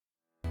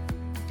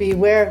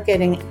beware of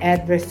getting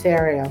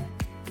adversarial.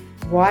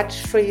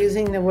 Watch for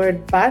using the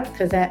word but,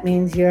 because that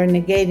means you're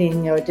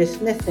negating or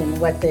dismissing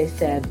what they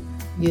said.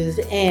 Use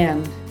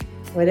and.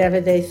 Whatever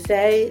they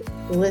say,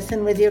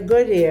 listen with your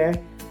good ear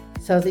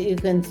so that you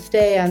can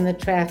stay on the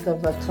track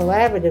of a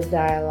collaborative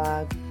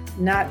dialogue,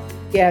 not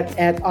get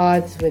at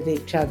odds with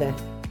each other.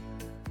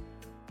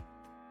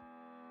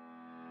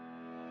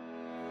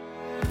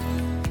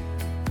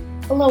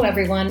 Hello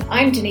everyone,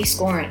 I'm Denise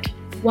Gorant.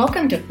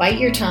 Welcome to Bite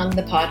Your Tongue,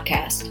 the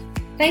podcast.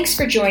 Thanks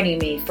for joining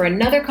me for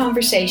another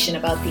conversation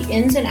about the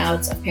ins and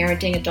outs of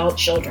parenting adult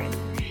children.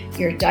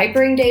 Your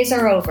diapering days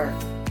are over.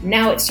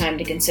 Now it's time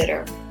to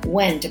consider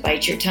when to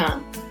bite your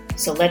tongue.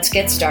 So let's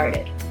get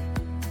started.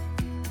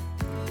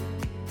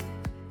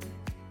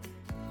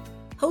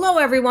 Hello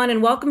everyone,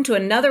 and welcome to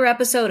another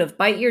episode of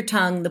Bite Your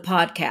Tongue, the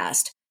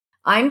podcast.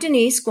 I'm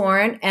Denise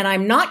Gorant, and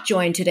I'm not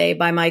joined today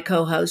by my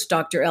co-host,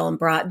 Dr. Ellen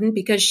Broughton,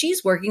 because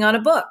she's working on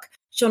a book.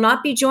 She'll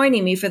not be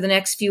joining me for the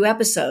next few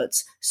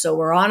episodes, so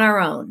we're on our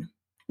own.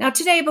 Now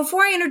today,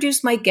 before I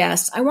introduce my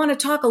guests, I want to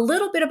talk a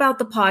little bit about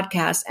the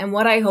podcast and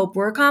what I hope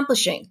we're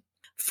accomplishing.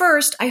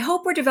 First, I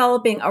hope we're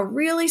developing a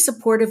really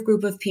supportive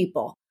group of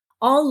people,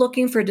 all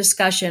looking for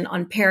discussion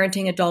on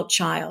parenting adult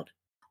child.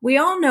 We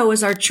all know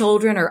as our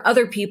children or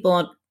other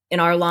people in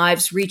our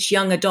lives reach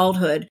young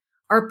adulthood,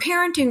 our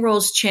parenting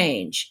roles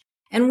change,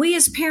 and we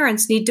as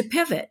parents need to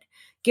pivot,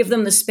 give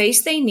them the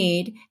space they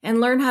need, and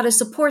learn how to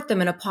support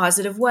them in a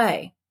positive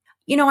way.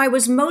 You know, I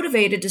was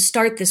motivated to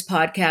start this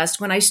podcast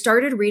when I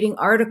started reading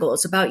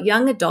articles about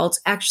young adults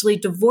actually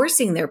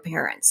divorcing their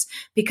parents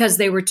because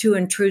they were too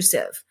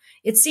intrusive.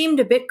 It seemed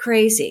a bit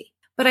crazy,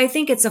 but I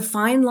think it's a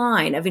fine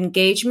line of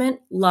engagement,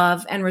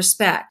 love, and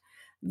respect.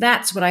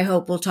 That's what I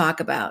hope we'll talk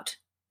about.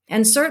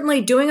 And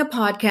certainly doing a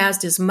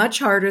podcast is much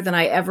harder than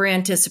I ever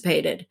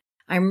anticipated.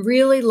 I'm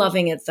really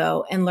loving it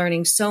though and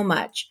learning so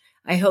much.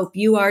 I hope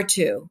you are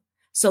too.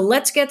 So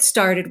let's get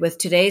started with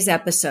today's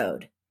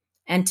episode.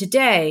 And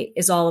today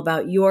is all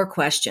about your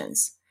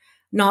questions.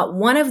 Not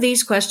one of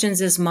these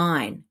questions is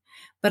mine,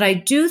 but I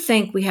do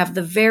think we have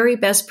the very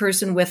best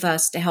person with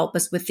us to help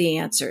us with the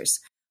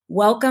answers.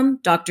 Welcome,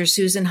 Dr.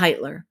 Susan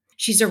Heitler.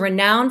 She's a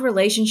renowned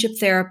relationship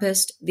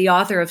therapist, the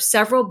author of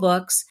several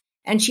books,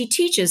 and she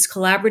teaches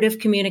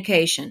collaborative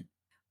communication.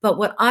 But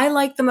what I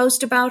like the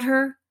most about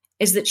her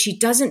is that she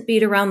doesn't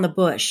beat around the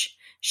bush.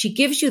 She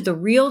gives you the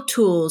real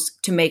tools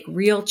to make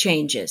real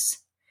changes.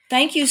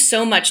 Thank you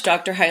so much,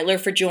 Dr. Heitler,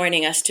 for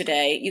joining us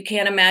today. You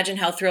can't imagine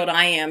how thrilled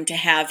I am to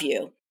have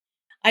you.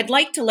 I'd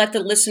like to let the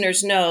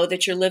listeners know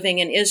that you're living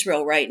in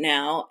Israel right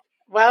now.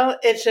 Well,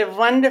 it's a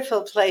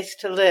wonderful place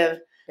to live.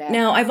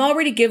 Now, I've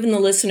already given the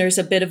listeners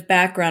a bit of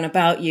background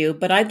about you,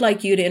 but I'd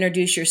like you to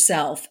introduce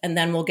yourself, and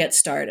then we'll get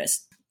started.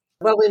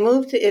 Well, we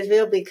moved to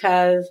Israel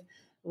because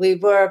we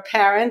were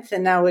parents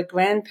and now we're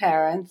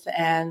grandparents,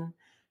 and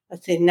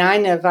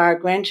 9 of our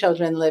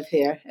grandchildren live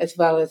here, as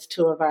well as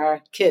 2 of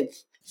our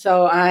kids.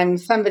 So I'm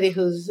somebody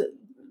who's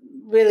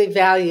really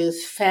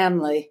values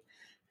family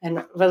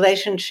and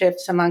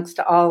relationships amongst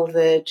all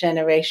the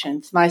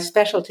generations. My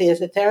specialty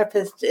as a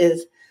therapist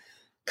is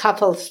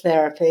couples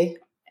therapy.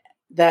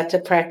 That's a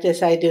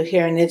practice I do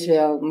here in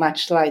Israel,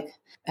 much like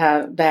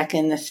back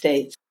in the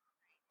States.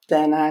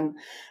 Then I'm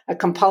a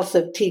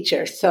compulsive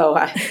teacher, so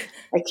I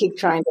keep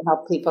trying to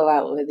help people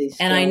out with these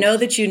And skills. I know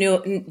that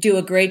you do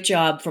a great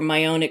job from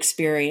my own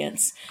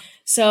experience.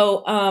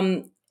 So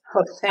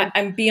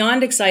I'm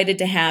beyond excited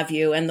to have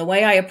you. And the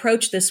way I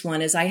approach this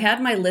one is I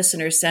had my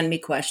listeners send me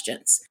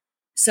questions.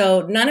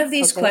 So none of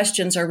these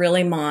questions are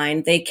really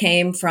mine. They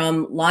came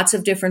from lots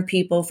of different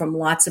people from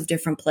lots of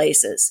different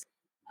places.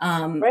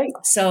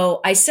 So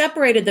I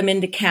separated them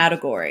into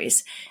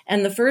categories.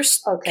 And the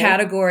first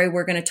category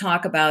we're going to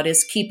talk about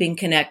is keeping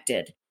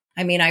connected.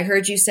 I mean, I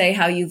heard you say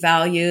how you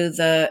value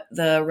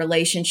the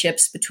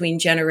relationships between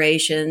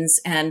generations,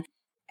 and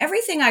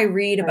everything I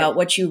read about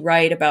what you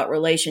write about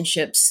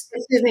relationships.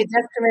 Excuse me, just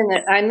a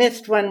minute. I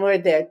missed one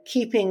word there.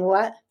 Keeping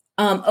what?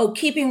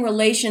 Keeping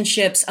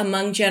relationships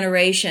among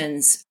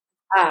generations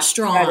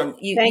strong.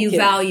 You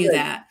value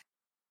that.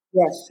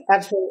 Yes,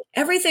 absolutely.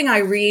 Everything I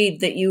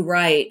read that you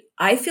write,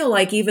 I feel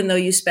like even though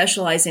you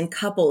specialize in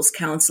couples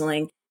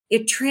counseling,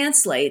 it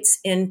translates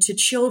into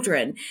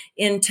children,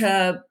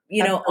 into,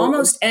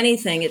 almost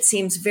anything. It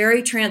seems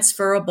very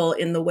transferable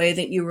in the way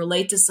that you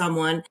relate to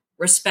someone,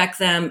 respect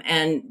them,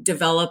 and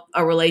develop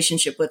a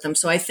relationship with them.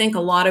 So I think a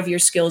lot of your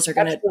skills are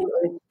going to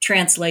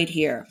translate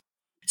here.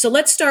 So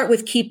let's start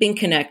with keeping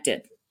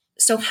connected.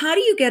 So how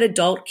do you get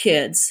adult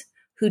kids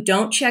who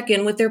don't check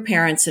in with their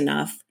parents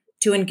enough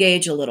to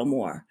engage a little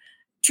more?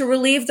 To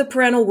relieve the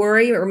parental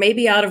worry, or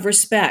maybe out of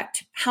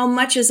respect, how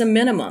much is a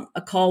minimum?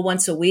 A call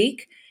once a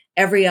week?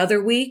 Every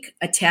other week?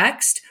 A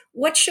text?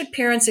 What should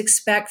parents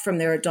expect from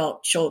their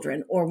adult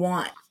children or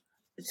want?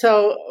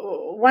 So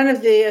one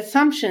of the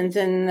assumptions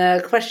in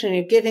the question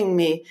you're giving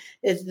me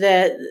is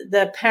that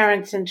the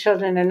parents and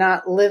children are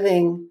not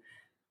living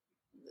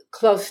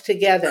close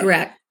together.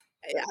 Correct.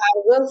 I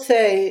will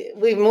say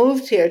we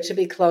moved here to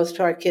be close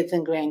to our kids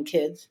and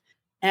grandkids.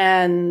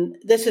 And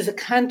this is a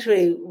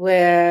country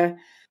where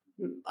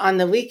on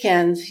the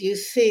weekends, you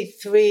see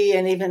 3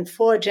 and even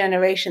 4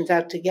 generations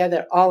out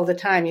together all the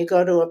time. You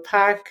go to a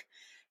park,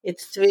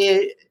 it's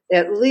 3,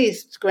 at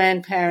least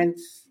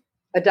grandparents,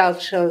 adult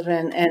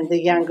children, and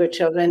the younger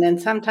children,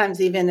 and sometimes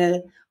even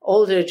an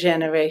older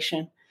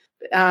generation.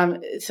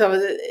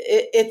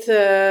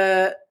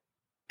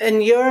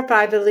 In Europe,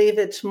 I believe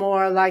it's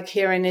more like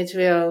here in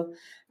Israel.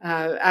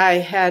 I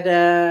had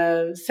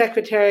a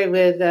secretary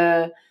with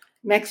a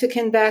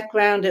Mexican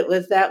background. It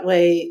was that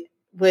way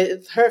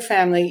with her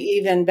family,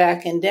 even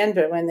back in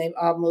Denver when they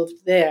all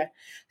moved there.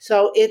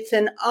 So it's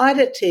an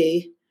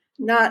oddity,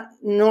 not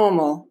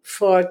normal,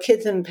 for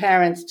kids and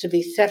parents to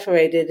be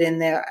separated in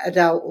their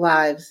adult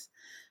lives,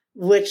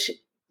 which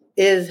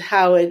is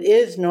how it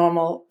is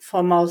normal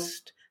for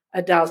most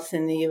adults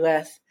in the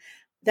U.S.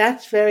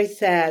 That's very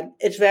sad.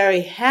 It's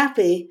very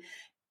happy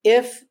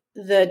if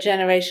the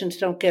generations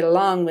don't get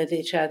along with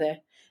each other.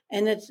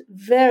 And it's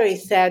very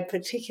sad,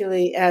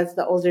 particularly as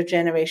the older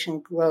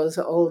generation grows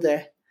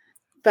older.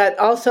 But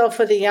also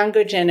for the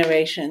younger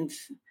generations,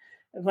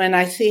 when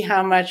I see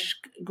how much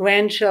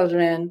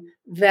grandchildren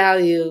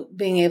value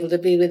being able to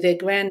be with their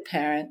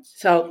grandparents.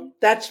 So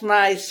that's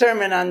my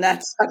sermon on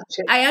that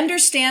subject. I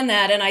understand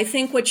that, and I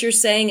think what you're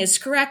saying is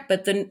correct,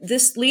 but then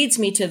this leads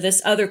me to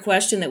this other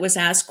question that was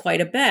asked quite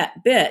a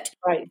bit.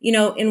 Right.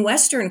 In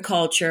Western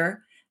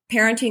culture,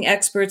 parenting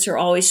experts are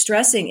always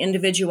stressing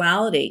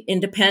individuality,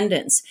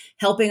 independence,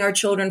 helping our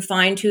children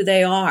find who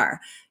they are.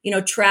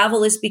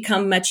 Travel has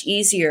become much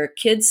easier.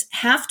 Kids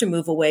have to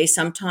move away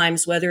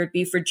sometimes, whether it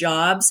be for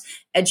jobs,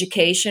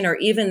 education, or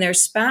even their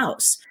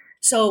spouse.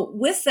 So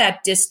with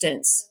that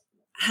distance,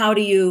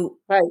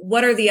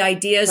 what are the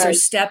ideas or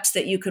steps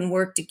that you can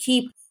work to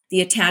keep the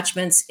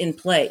attachments in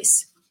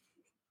place?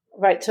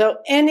 Right. So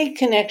any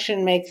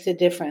connection makes a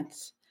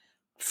difference.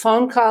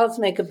 Phone calls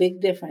make a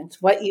big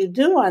difference. What you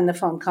do on the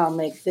phone call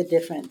makes a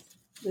difference.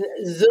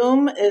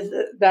 Zoom is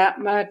that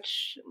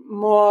much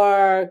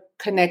more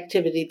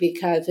connectivity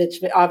because it's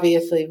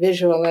obviously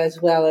visual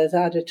as well as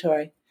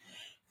auditory.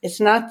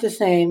 It's not the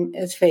same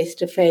as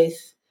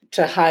face-to-face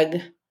to hug.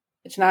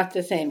 It's not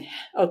the same.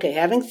 Okay,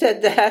 having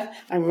said that,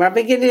 I'm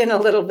rubbing it in a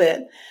little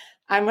bit.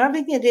 I'm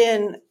rubbing it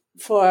in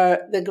for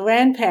the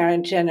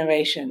grandparent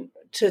generation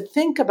to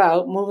think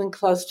about moving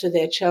close to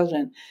their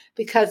children,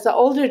 because the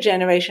older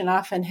generation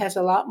often has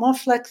a lot more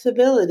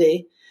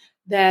flexibility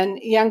than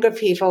younger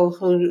people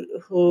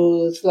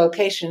whose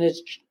location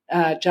is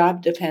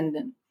job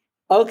dependent.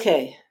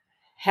 Okay,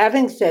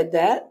 having said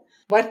that,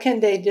 what can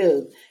they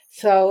do?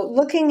 So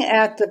looking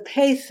at the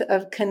pace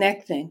of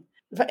connecting,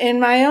 in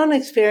my own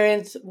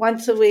experience,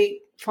 once a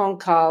week phone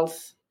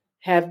calls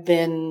have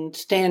been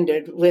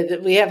standard.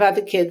 We have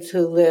other kids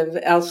who live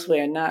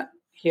elsewhere, not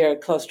here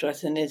close to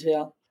us in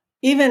Israel.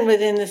 Even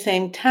within the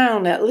same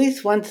town, at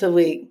least once a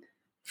week,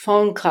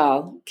 phone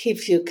call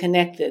keeps you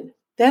connected.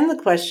 Then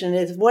the question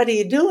is, what are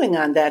you doing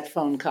on that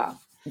phone call?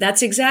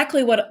 That's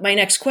exactly what my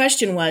next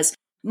question was.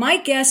 My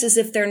guess is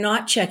if they're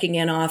not checking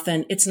in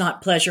often, it's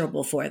not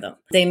pleasurable for them.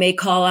 They may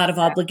call out of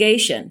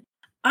obligation.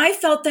 I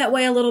felt that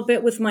way a little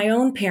bit with my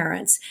own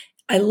parents.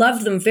 I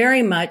loved them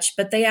very much,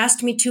 but they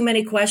asked me too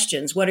many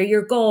questions. What are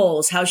your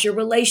goals? How's your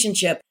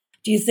relationship?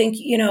 Do you think,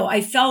 I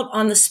felt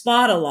on the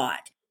spot a lot.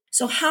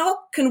 So how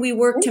can we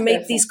work to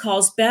make these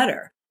calls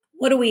better?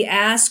 What do we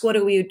ask? What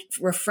do we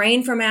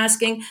refrain from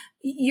asking?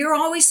 You're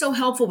always so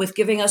helpful with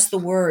giving us the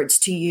words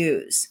to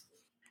use.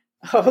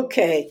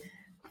 Okay.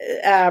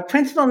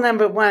 Principle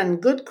number 1,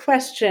 good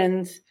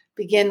questions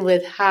begin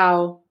with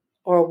how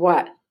or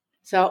what.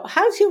 So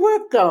how's your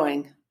work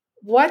going?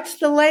 What's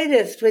the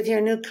latest with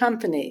your new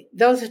company?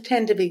 Those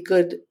tend to be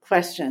good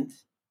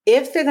questions.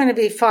 If they're going to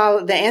be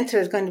followed, the answer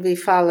is going to be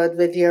followed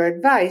with your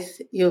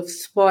advice, you've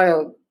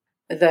spoiled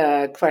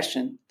the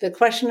question. The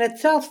question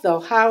itself, though,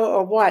 how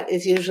or what,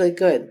 is usually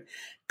good.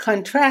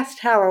 Contrast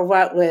how or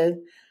what with,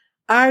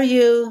 are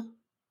you?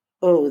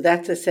 Oh,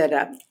 that's a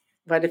setup.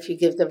 What if you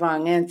give the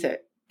wrong answer?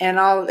 And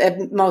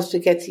at most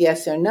it gets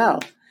yes or no.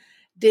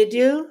 Did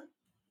you?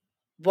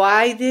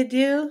 Why did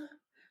you?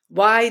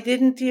 Why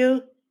didn't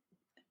you?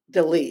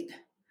 Delete.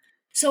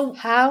 So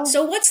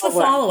what's the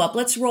follow-up?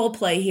 Let's role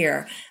play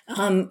here.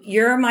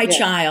 You're my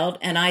child,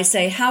 and I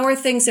say, how are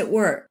things at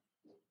work?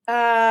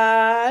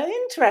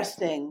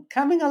 Interesting.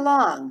 Coming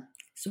along.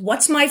 So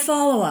what's my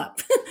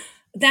follow-up?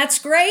 That's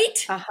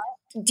great. Uh-huh.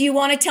 Do you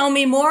want to tell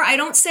me more? I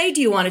don't say,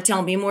 do you want to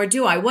tell me more,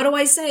 do I? What do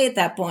I say at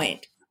that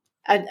point?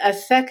 A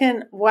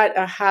second what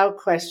or how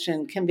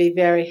question can be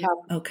very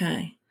helpful.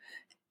 Okay.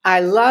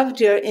 I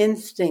loved your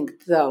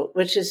instinct, though,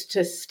 which is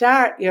to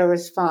start your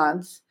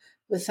response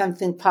with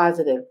something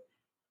positive.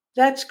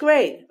 That's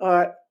great,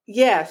 or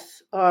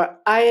yes, or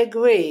I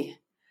agree.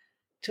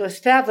 To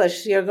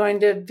establish you're going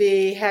to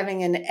be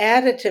having an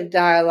additive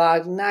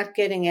dialogue, not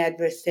getting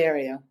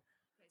adversarial.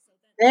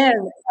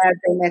 Then add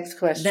the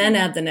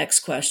next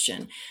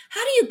question.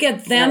 How do you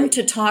get them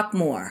to talk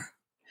more?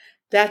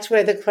 That's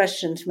where the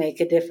questions make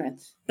a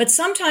difference. But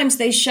sometimes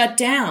they shut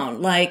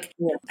down, like,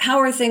 how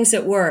are things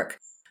at work?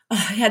 Oh,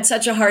 I had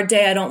such a hard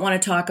day, I don't want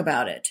to talk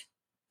about it.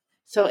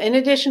 So in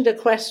addition to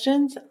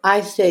questions,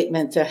 I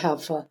statements are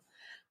helpful.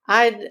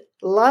 I'd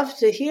love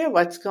to hear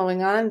what's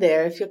going on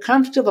there if you're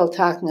comfortable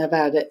talking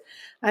about it.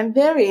 I'm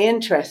very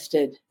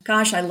interested.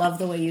 Gosh, I love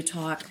the way you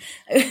talk.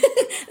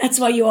 That's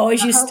why you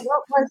always used to.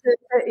 What was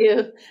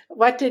it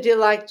what did you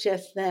like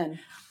just then?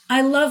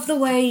 I love the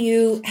way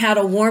you had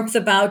a warmth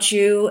about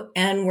you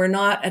and were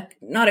not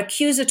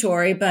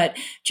accusatory, but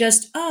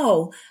just,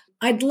 oh,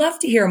 I'd love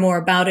to hear more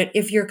about it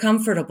if you're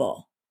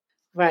comfortable.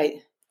 Right.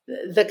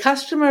 The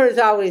customer is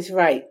always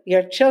right.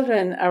 Your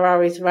children are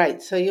always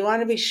right. So you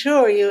want to be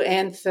sure you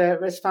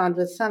respond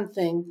with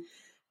something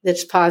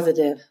that's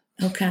positive.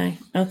 Okay.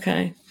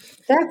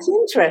 That's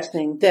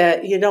interesting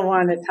that you don't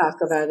want to talk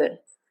about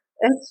it.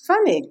 It's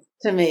funny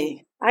to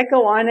me. I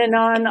go on and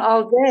on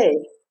all day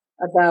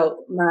about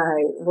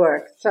my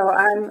work. So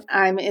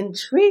I'm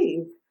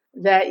intrigued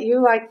that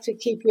you like to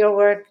keep your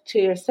work to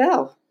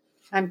yourself.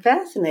 I'm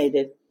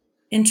fascinated.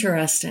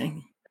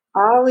 Interesting.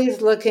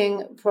 Always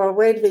looking for a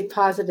way to be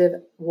positive,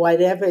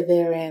 whatever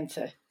their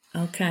answer.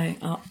 Okay.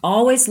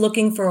 Always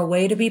looking for a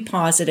way to be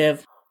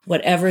positive,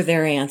 whatever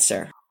their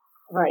answer.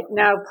 Right.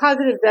 Now,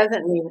 positive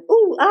doesn't mean,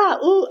 ooh,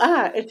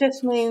 ah. It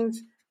just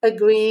means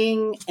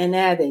agreeing and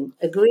adding.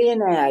 Agree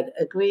and add.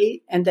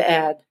 Agree and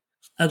add.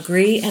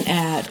 Agree and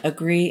add.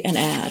 Agree and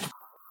add.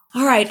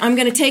 All right. I'm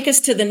going to take us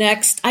to the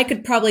next. I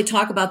could probably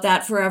talk about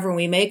that forever.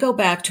 We may go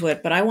back to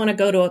it, but I want to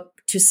go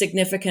to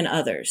significant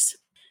others.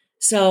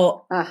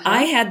 So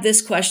I had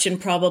this question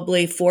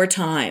probably 4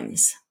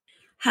 times.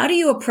 How do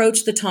you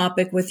approach the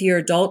topic with your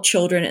adult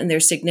children and their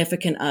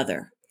significant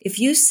other? If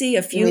you see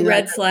a few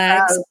red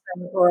flags,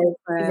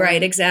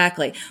 right,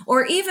 exactly.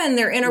 Or even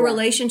they're in a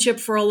relationship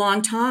for a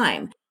long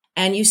time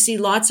and you see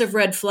lots of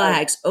red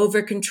flags,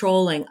 over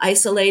controlling,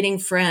 isolating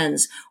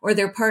friends, or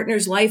their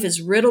partner's life is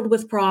riddled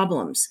with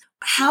problems.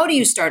 How do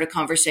you start a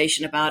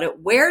conversation about it?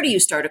 Where do you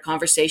start a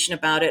conversation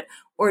about it?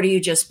 Or do you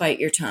just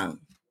bite your tongue?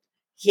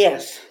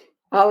 Yes.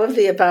 All of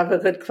the above are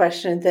good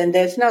questions, and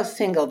there's no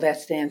single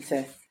best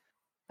answer.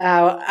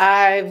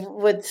 I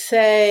would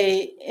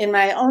say, in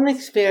my own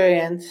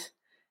experience,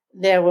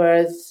 there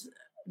was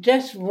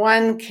just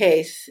one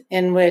case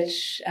in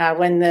which,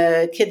 when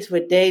the kids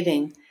were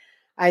dating,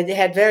 I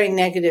had very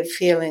negative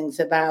feelings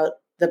about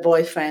the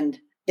boyfriend.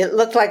 It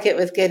looked like it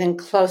was getting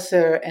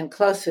closer and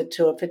closer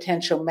to a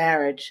potential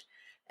marriage.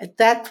 At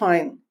that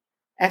point,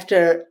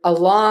 after a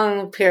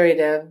long period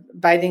of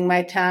biting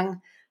my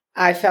tongue,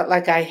 I felt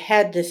like I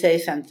had to say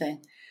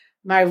something.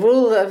 My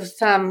rule of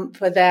thumb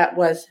for that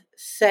was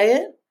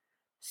say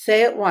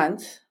it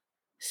once,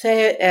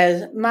 say it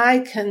as my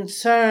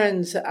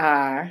concerns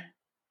are.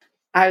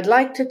 I'd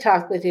like to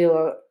talk with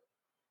you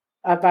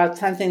about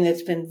something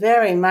that's been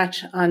very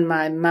much on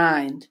my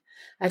mind.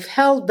 I've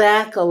held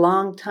back a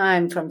long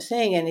time from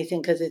saying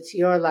anything because it's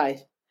your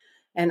life,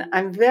 and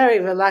I'm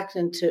very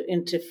reluctant to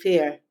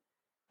interfere,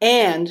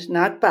 and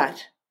not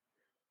but.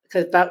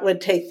 Because that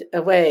would take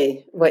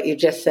away what you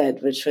just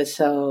said, which was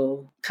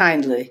so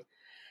kindly.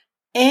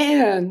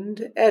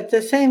 And at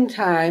the same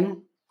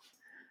time,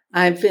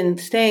 I've been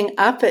staying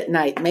up at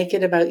night. Make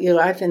it about you.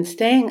 I've been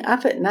staying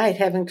up at night,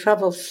 having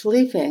trouble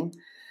sleeping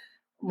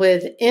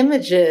with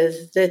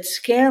images that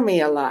scare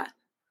me a lot.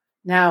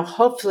 Now,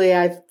 hopefully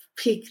I've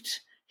piqued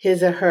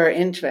his or her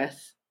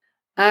interest.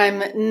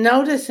 I'm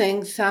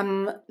noticing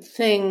some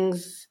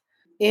things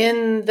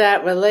in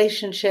that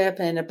relationship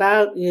and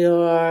about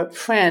your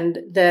friend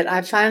that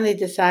I finally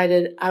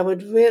decided I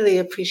would really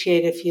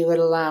appreciate if you would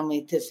allow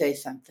me to say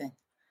something.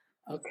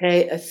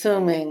 Okay,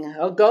 assuming,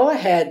 go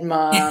ahead,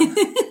 Mom.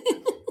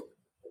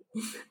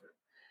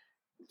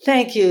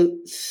 Thank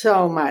you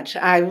so much.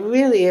 I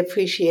really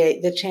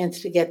appreciate the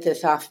chance to get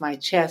this off my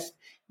chest.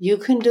 You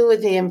can do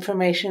with the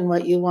information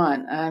what you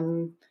want.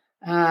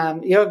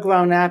 You're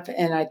grown up,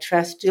 and I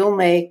trust you'll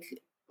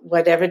make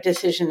whatever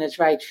decision is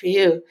right for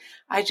you.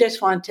 I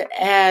just want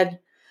to add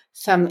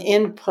some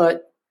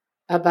input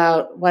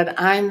about what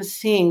I'm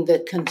seeing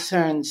that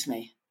concerns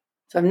me.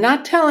 So I'm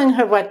not telling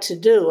her what to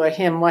do or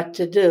him what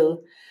to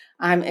do.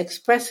 I'm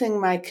expressing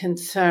my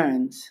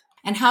concerns.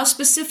 And how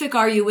specific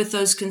are you with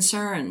those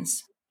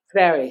concerns?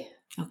 Very.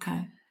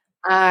 Okay.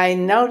 I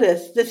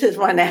noticed, this is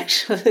one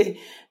actually,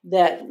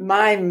 that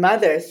my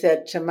mother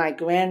said to my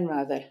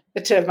grandmother,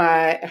 to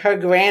her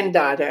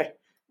granddaughter,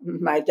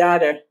 my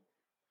daughter.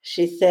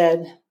 She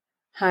said,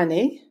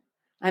 honey,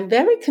 I'm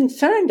very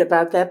concerned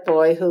about that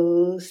boy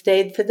who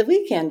stayed for the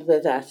weekend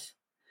with us.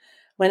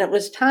 When it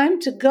was time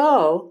to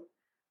go,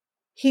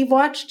 he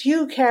watched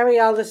you carry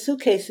all the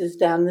suitcases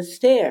down the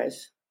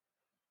stairs.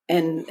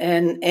 And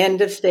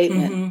end of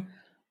statement. Mm-hmm.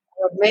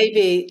 Or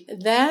maybe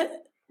that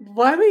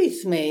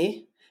worries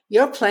me.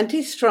 You're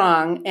plenty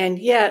strong, and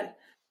yet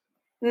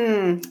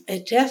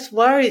it just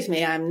worries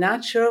me. I'm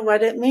not sure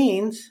what it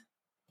means.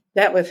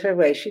 That was her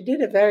way. She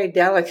did it very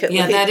delicately.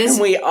 Yeah, that is.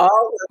 And we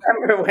all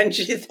remember when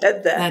she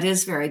said that. That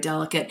is very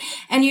delicate.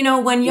 And,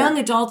 when young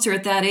adults are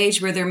at that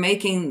age where they're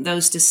making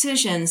those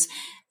decisions,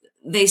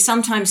 they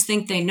sometimes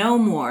think they know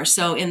more.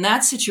 So in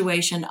that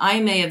situation, I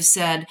may have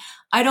said,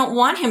 I don't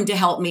want him to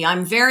help me.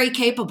 I'm very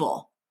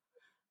capable.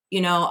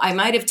 I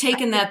might have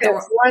taken that.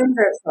 That's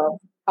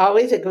wonderful.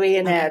 Always agree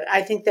and add.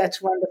 I think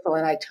that's wonderful,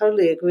 and I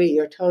totally agree.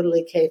 You're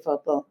totally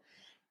capable.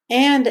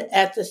 And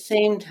at the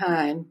same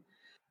time,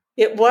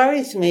 it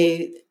worries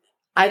me.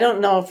 I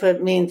don't know if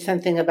it means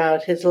something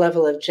about his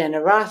level of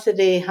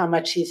generosity, how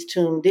much he's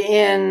tuned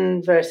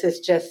in versus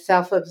just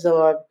self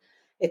absorbed.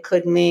 It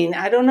could mean,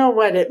 I don't know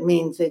what it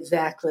means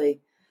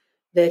exactly,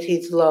 that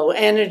he's low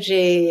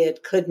energy.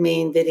 It could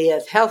mean that he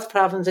has health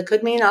problems. It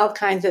could mean all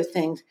kinds of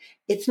things.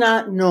 It's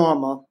not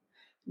normal.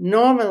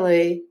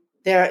 Normally,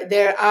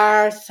 there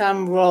are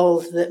some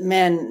roles that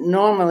men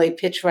normally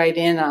pitch right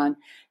in on,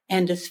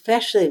 and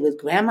especially with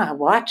grandma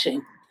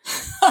watching.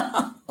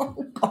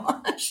 Oh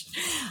gosh.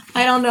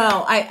 I don't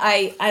know.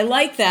 I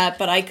like that,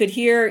 but I could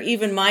hear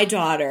even my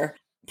daughter.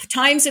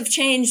 Times have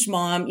changed,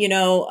 Mom.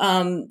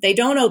 They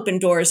don't open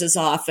doors as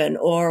often,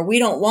 or we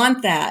don't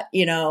want that,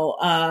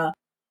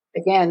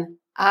 Again,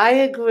 I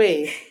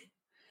agree.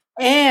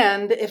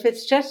 And if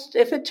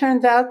it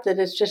turns out that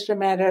it's just a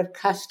matter of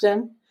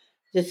custom,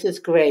 this is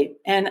great.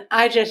 And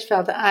I just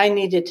felt that I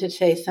needed to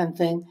say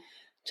something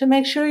to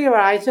make sure your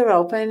eyes are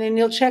open and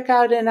you'll check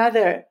out in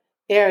other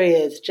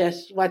areas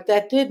just what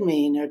that did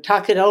mean or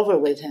talk it over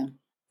with him.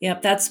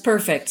 Yep, that's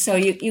perfect. So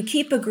you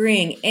keep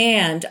agreeing,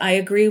 and I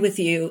agree with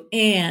you,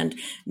 and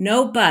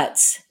no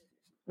buts.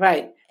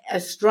 Right. A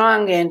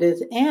strong end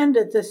is and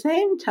at the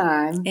same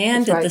time.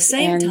 And at the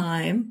same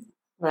time.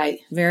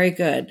 Right. Very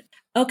good.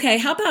 Okay,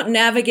 how about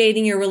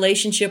navigating your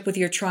relationship with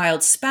your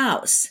child's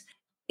spouse?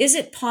 Is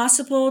it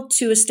possible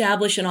to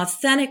establish an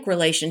authentic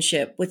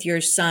relationship with your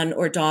son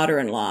or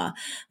daughter-in-law?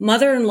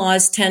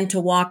 Mother-in-laws tend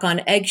to walk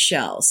on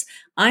eggshells.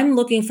 I'm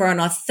looking for an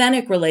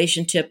authentic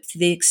relationship to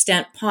the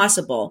extent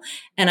possible,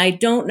 and I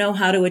don't know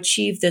how to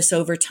achieve this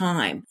over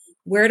time.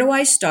 Where do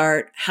I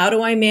start? How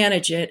do I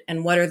manage it?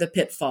 And what are the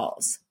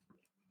pitfalls?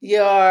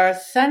 Your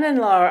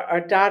son-in-law or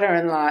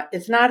daughter-in-law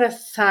is not a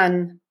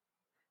son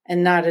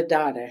and not a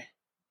daughter.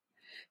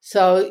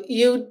 So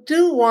you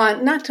do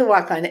want not to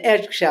walk on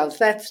eggshells.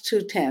 That's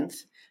too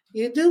tense.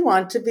 You do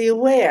want to be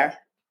aware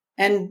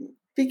and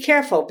be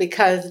careful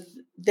because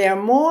they're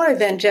more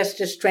than just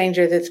a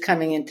stranger that's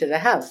coming into the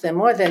house. They're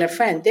more than a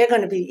friend. They're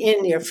going to be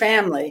in your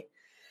family.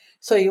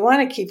 So you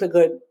want to keep a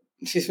good,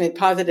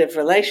 positive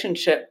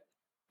relationship.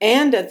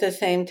 And at the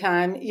same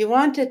time, you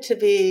want it to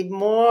be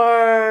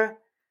more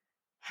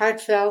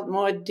heartfelt,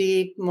 more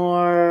deep,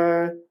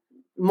 more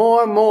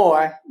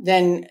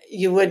than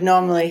you would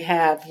normally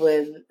have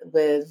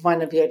with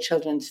one of your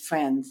children's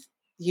friends.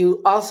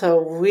 You also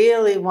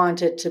really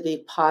want it to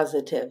be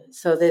positive.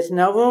 So there's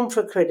no room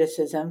for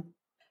criticism.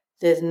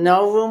 There's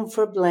no room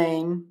for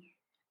blame,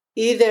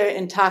 either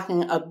in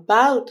talking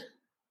about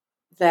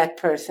that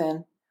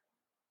person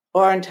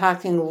or in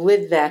talking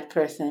with that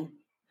person.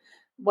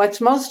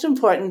 What's most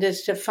important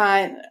is to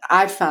find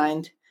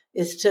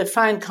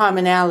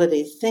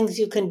commonalities, things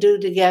you can do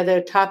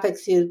together,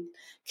 topics you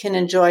can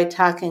enjoy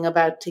talking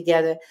about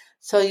together.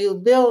 So you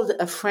build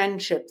a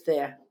friendship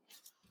there.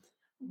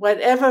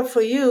 Whatever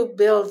for you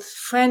builds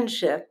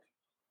friendship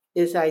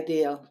is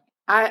ideal.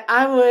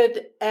 I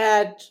would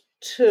add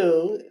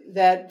too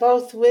that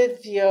both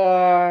with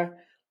your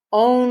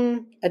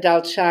own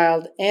adult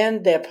child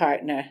and their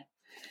partner,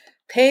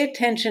 pay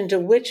attention to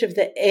which of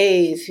the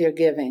A's you're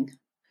giving.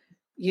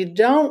 You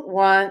don't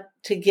want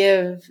to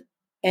give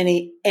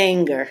any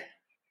anger,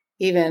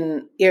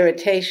 even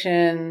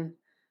irritation,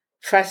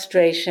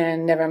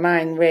 frustration, never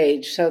mind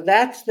rage. So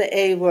that's the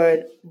A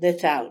word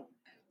that's out.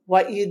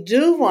 What you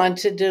do want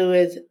to do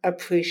is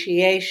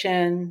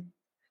appreciation,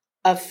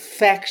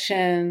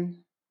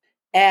 affection,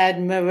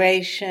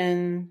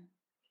 admiration.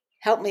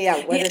 Help me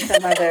out. What are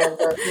some other?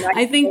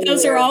 I think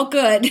those are all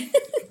good.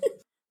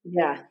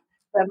 Yeah.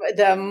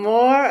 The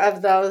more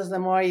of those, the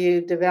more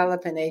you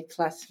develop an A+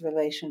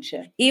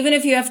 relationship. Even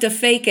if you have to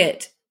fake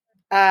it.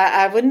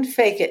 I wouldn't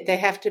fake it. They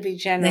have to be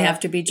genuine. They have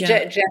to be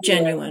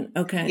genuine.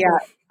 Okay. Yeah.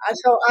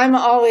 So I'm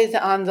always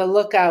on the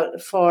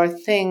lookout for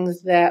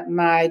things that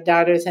my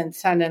daughters and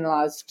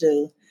son-in-laws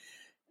do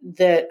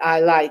that I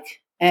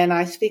like, and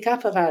I speak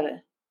up about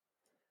it.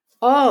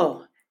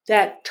 Oh,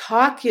 that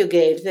talk you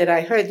gave that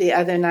I heard the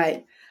other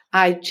night,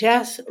 I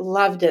just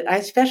loved it. I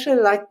especially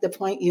liked the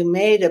point you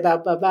made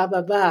about ba ba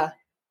ba ba.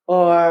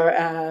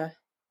 Or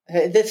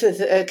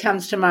this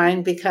comes to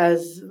mind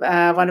because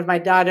one of my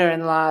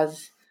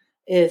daughter-in-laws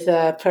is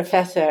a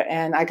professor,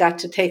 and I got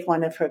to take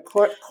one of her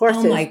courses.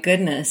 Oh, my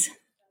goodness.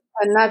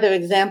 Another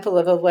example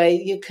of a way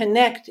you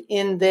connect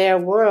in their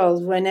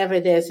world whenever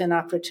there's an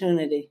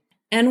opportunity.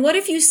 And what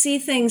if you see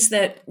things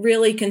that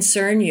really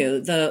concern you,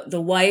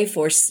 the wife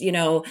or,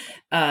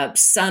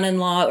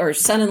 son-in-law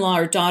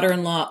or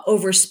daughter-in-law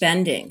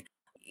overspending?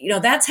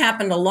 That's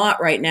happened a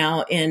lot right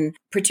now in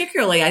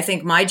particularly, I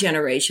think, my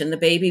generation, the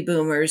baby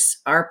boomers.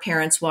 Our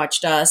parents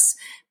watched us,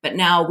 but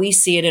now we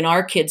see it in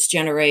our kids'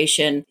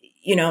 generation,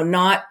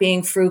 not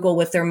being frugal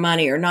with their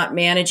money or not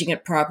managing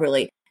it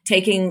properly,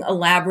 taking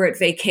elaborate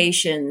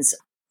vacations.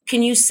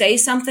 Can you say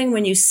something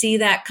when you see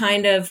that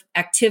kind of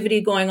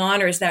activity going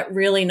on, or is that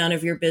really none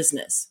of your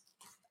business?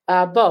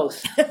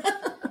 Both.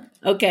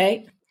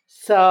 Okay.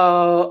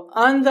 So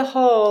on the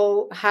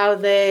whole, how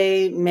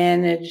they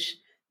manage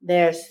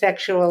their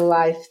sexual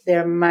life,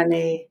 their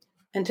money,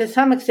 and to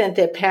some extent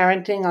their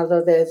parenting,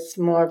 although there's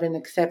more of an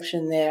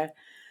exception there,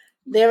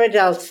 they're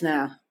adults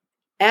now.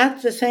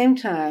 At the same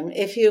time,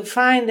 if you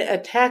find a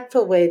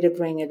tactful way to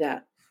bring it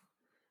up,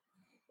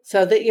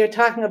 so that you're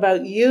talking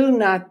about you,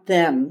 not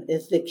them,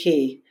 is the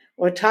key.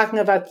 Or talking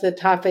about the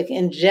topic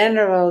in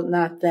general,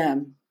 not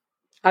them.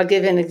 I'll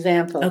give an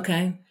example.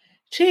 Okay.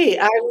 Gee,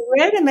 I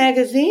read a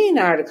magazine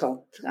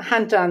article.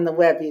 Hunt on the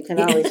web, you can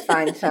always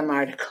find some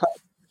article.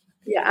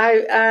 Yeah,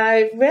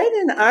 I read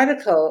an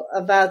article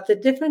about the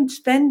different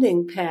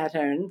spending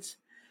patterns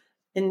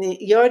in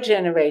your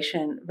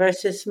generation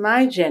versus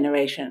my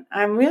generation.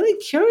 I'm really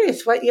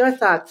curious what your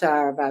thoughts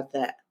are about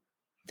that.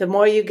 The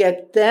more you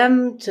get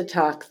them to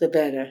talk, the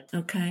better.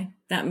 Okay,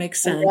 that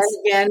makes And sense.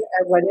 then again,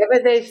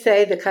 whatever they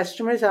say, the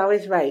customer's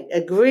always right.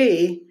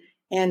 Agree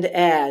and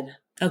add.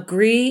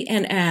 Agree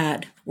and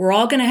add. We're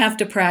all going to have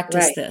to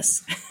practice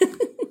this.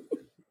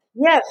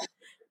 Yes,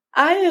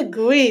 I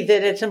agree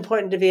that it's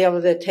important to be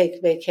able to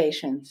take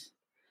vacations.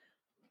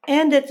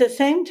 And at the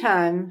same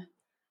time,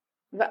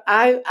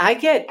 I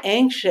get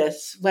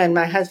anxious when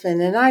my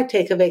husband and I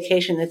take a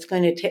vacation that's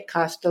going to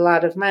cost a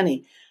lot of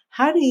money.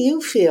 How do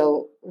you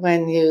feel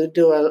when you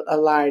do a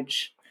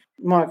large,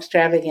 more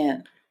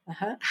extravagant?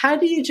 How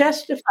do you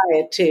justify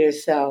it to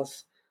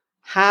yourselves?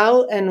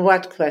 How and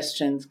what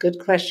questions? Good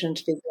question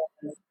to begin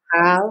with.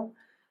 How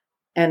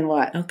and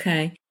what?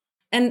 Okay.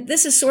 And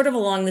this is sort of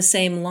along the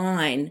same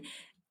line.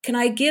 Can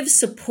I give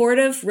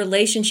supportive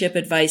relationship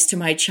advice to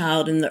my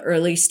child in the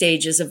early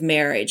stages of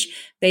marriage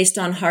based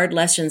on hard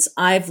lessons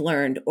I've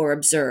learned or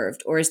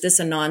observed? Or is this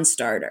a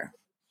non-starter?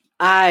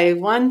 I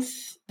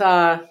once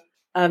saw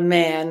a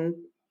man,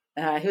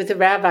 he was a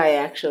rabbi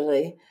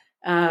actually.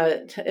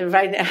 I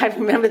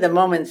remember the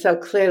moment so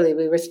clearly.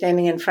 We were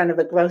standing in front of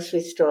a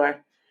grocery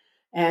store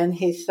and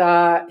he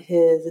saw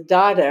his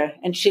daughter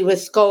and she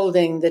was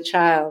scolding the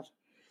child.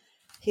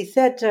 He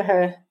said to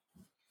her,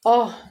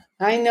 "Oh,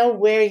 I know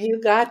where you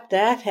got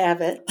that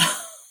habit.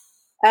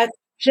 That's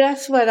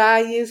just what I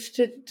used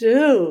to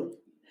do."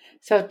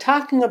 So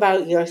talking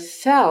about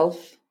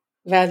yourself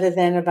rather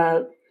than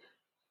about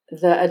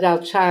the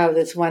adult child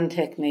is one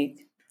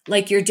technique.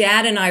 Like your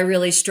dad and I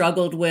really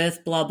struggled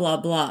with blah, blah,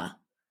 blah.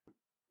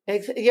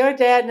 Your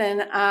dad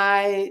and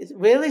I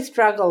really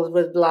struggled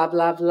with blah,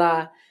 blah,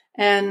 blah.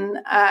 And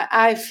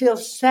I feel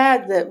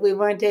sad that we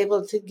weren't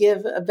able to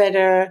give a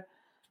better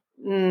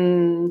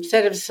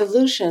set of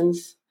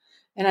solutions.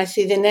 And I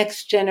see the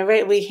next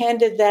generation, we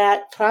handed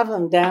that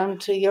problem down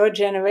to your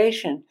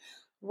generation.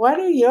 What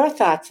are your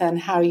thoughts on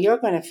how you're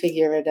going to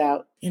figure it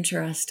out?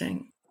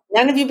 Interesting.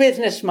 None of your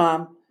business,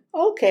 Mom.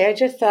 Okay, I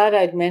just thought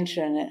I'd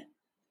mention it.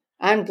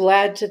 I'm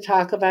glad to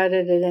talk about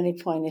it at any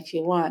point if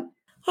you want.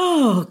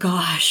 Oh,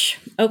 gosh.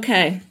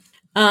 Okay.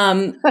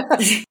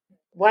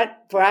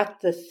 What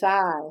brought the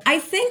sigh? I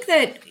think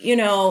that,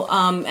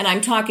 and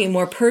I'm talking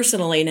more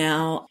personally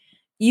now,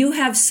 you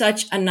have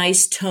such a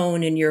nice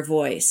tone in your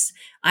voice.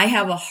 I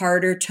have a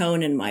harder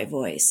tone in my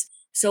voice.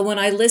 So when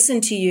I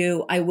listen to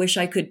you, I wish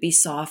I could be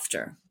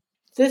softer.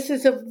 This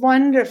is a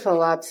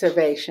wonderful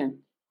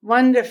observation.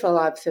 Wonderful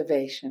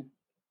observation.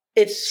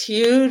 It's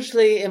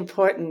hugely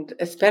important,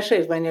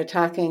 especially when you're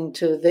talking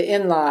to the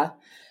in-law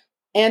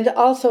and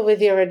also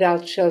with your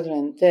adult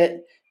children,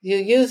 that you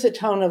use a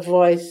tone of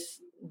voice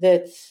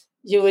that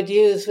you would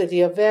use with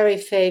your very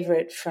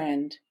favorite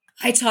friend.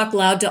 I talk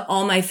loud to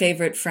all my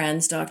favorite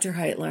friends, Dr.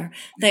 Heitler.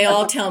 They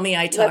all tell me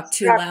I talk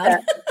too loud.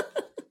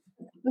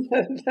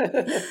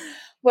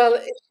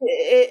 Well,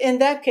 in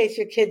that case,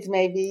 your kids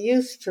may be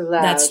used to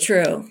loud. That's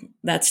true.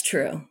 That's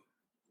true.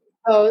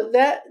 Oh,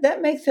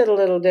 that makes it a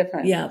little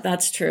different. Yeah,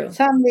 that's true.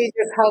 Some of these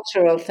are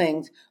cultural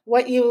things.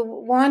 What you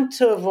want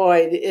to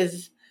avoid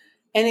is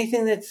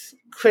anything that's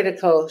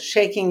critical,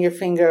 shaking your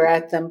finger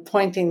at them,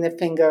 pointing the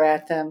finger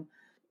at them,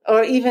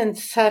 or even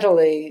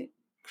subtly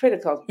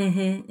critical,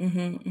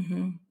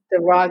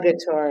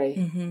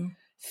 derogatory.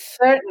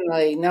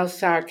 Certainly no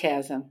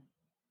sarcasm.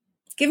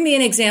 Give me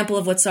an example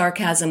of what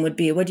sarcasm would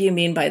be. What do you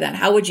mean by that?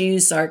 How would you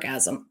use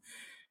sarcasm?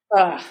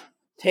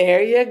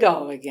 There you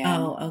go again.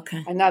 Oh,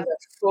 okay. Another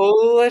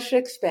foolish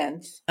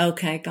expense.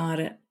 Okay, got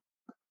it.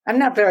 I'm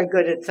not very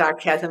good at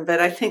sarcasm, but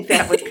I think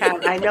that would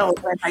count. I know.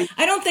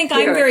 I don't think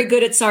I'm very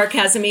good at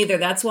sarcasm either.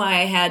 That's why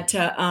I had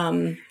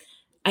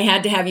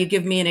to have you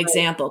give me an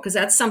example, because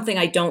that's something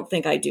I don't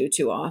think I do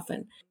too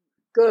often.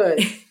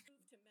 Good.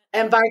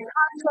 And by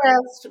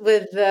contrast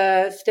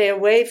with stay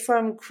away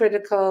from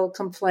critical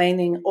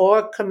complaining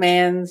or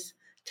commands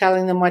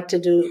telling them what to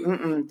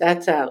do,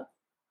 that's out.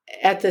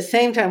 At the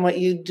same time, what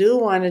you do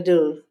want to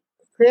do,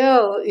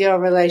 fill your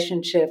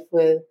relationship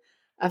with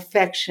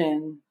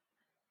affection,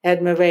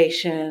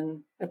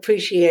 admiration,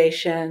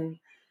 appreciation,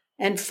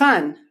 and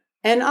fun.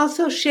 And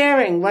also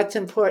sharing what's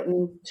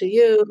important to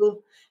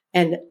you,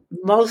 and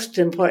most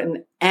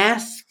important,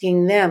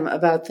 asking them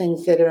about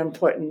things that are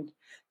important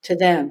to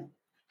them.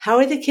 How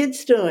are the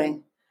kids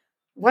doing?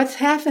 What's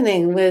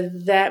happening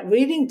with that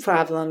reading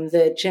problem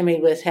that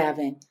Jimmy was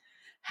having?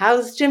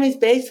 How's Jimmy's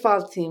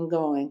baseball team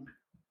going?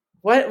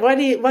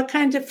 What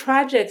kinds of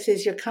projects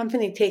is your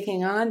company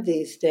taking on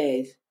these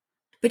days?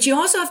 But you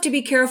also have to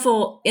be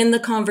careful in the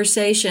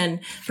conversation,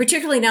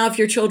 particularly now if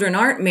your children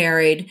aren't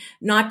married,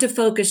 not to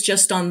focus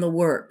just on the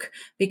work.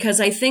 Because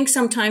I think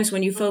sometimes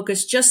when you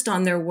focus just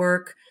on their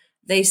work,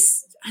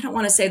 I don't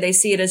want to say they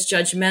see it as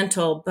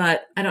judgmental,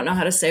 but I don't know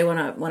how to say what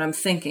I'm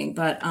thinking,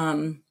 but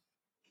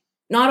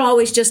not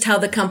always just how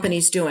the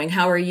company's doing.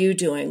 How are you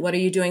doing? What are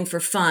you doing for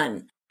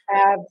fun?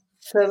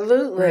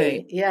 Absolutely.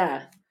 Right.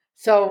 Yeah.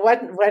 So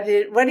what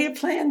are your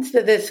plans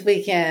for this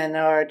weekend?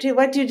 Or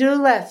what did you do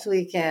last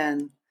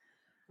weekend?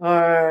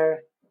 Or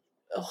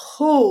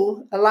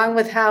who, along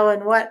with how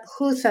and what,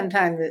 who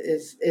sometimes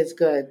is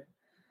good.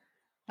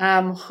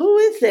 Who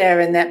is there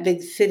in that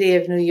big city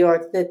of New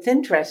York that's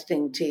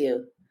interesting to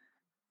you?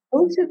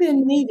 Who's you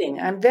been meeting?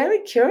 I'm very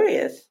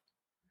curious.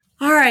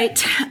 All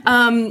right.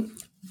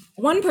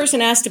 One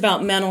person asked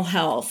about mental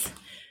health.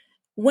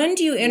 When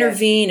do you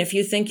intervene if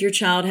you think your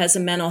child has a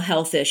mental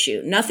health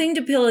issue? Nothing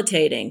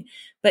debilitating,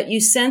 but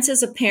you sense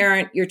as a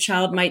parent your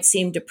child might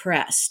seem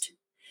depressed.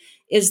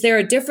 Is there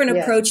a different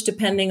approach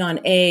depending on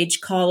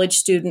age, college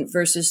student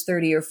versus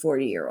 30 or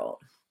 40-year-old?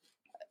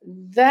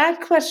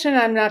 That question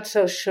I'm not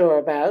so sure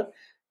about.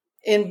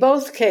 In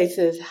both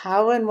cases,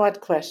 how and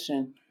what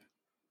question?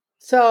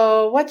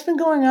 So what's been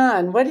going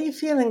on? What are you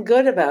feeling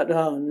good about?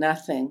 Oh,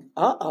 nothing.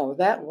 Uh-oh,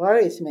 that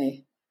worries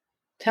me.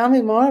 Tell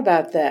me more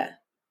about that.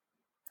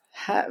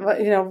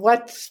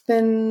 What's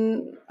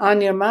been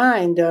on your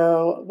mind,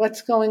 or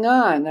what's going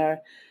on?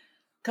 Or,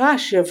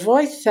 gosh, your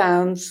voice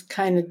sounds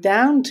kind of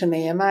down to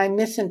me. Am I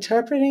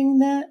misinterpreting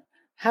that?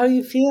 How are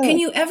you feeling? Can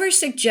you ever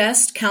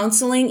suggest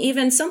counseling?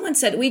 Even someone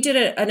said, we did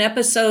an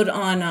episode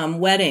on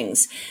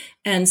weddings,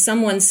 and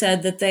someone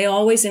said that they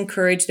always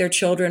encourage their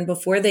children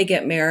before they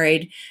get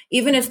married,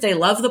 even if they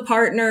love the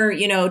partner,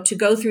 to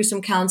go through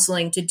some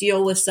counseling to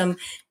deal with some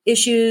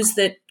issues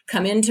that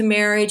come into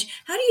marriage.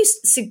 How do you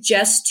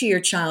suggest to your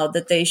child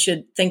that they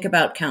should think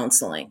about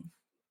counseling?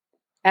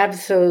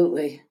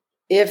 Absolutely.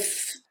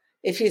 If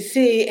you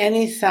see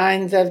any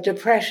signs of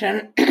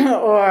depression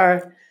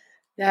or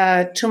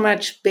too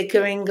much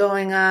bickering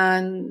going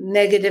on,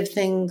 negative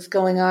things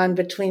going on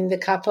between the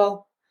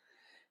couple,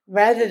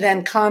 rather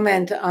than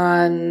comment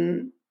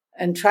on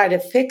and try to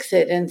fix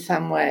it in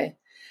some way,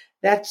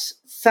 that's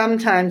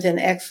sometimes an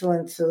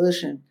excellent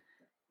solution.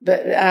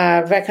 But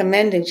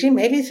recommending,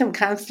 maybe some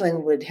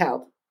counseling would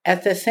help.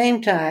 At the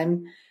same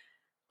time,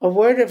 a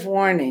word of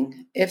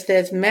warning: if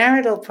there's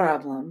marital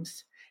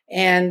problems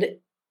and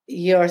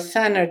your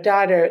son or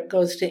daughter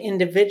goes to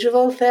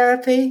individual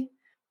therapy,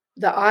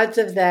 the odds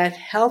of that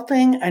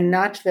helping are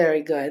not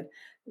very good.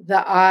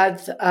 The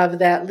odds of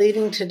that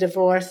leading to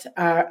divorce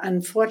are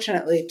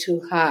unfortunately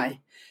too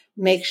high.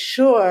 Make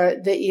sure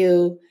that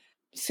you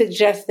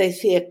suggest they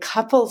see a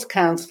couples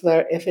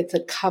counselor if it's a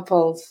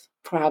couples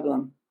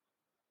problem.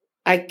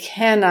 I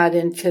cannot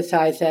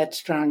emphasize that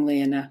strongly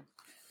enough.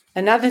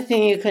 Another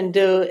thing you can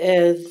do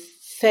is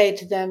say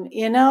to them,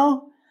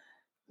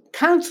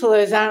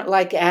 counselors aren't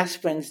like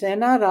aspirins. They're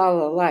not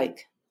all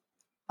alike.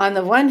 On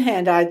the one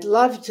hand, I'd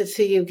love to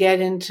see you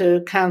get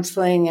into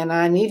counseling, and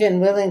I'm even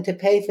willing to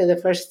pay for the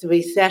first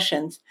 3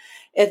 sessions.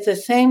 At the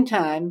same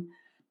time,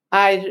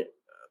 I'd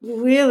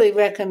really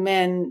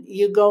recommend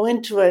you go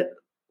into it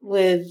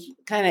with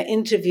kind of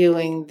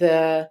interviewing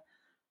the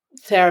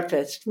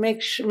therapist.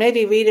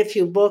 Maybe read a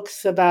few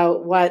books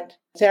about what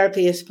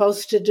therapy is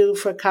supposed to do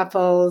for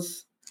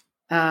couples.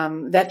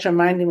 That's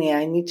reminding me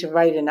I need to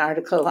write an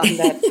article on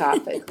that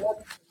topic.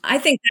 I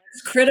think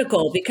that's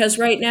critical because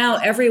right now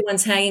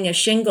everyone's hanging a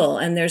shingle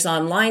and there's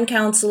online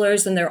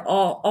counselors and they're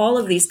all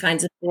of these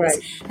kinds of things.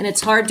 Right. And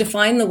it's hard to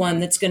find the one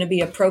that's going to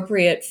be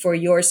appropriate for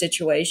your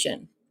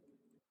situation.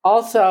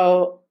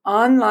 Also,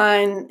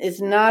 online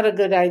is not a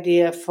good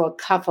idea for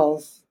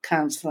couples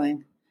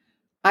counseling.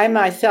 I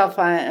myself,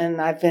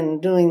 and I've been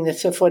doing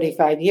this for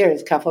 45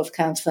 years, couples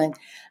counseling,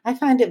 I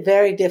find it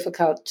very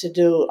difficult to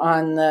do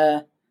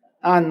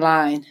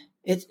online.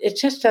 It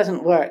just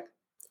doesn't work.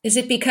 Is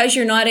it because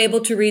you're not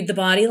able to read the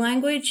body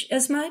language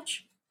as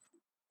much?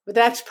 But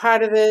that's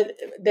part of it.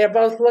 They're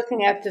both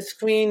looking at the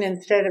screen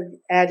instead of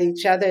at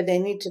each other. They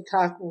need to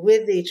talk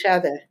with each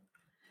other.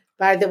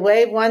 By the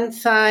way, one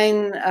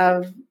sign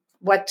of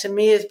what to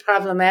me is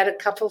problematic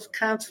couples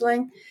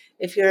counseling,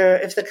 if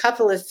the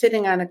couple is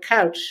sitting on a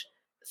couch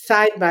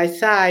side by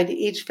side,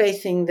 each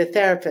facing the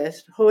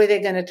therapist, who are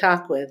they going to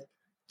talk with?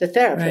 The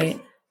therapist.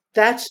 Right.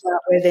 That's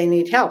not where they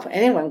need help.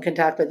 Anyone can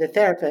talk with a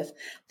therapist.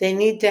 They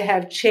need to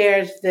have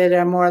chairs that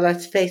are more or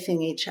less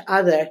facing each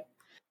other,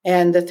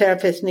 and the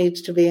therapist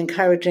needs to be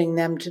encouraging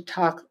them to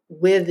talk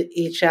with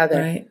each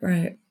other.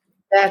 Right.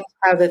 That's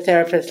how the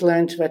therapist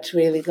learns what's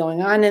really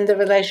going on in the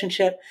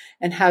relationship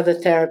and how the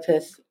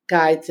therapist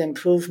guides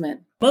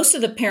improvement. Most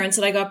of the parents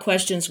that I got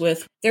questions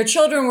with, their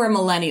children were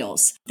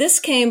millennials. This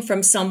came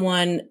from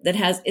someone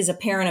that is a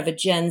parent of a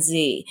Gen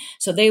Z.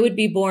 So they would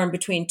be born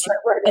between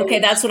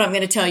that's what I'm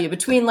going to tell you.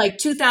 Between like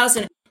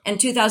 2000 and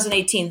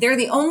 2018. They're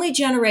the only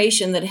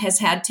generation that has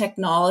had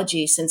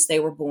technology since they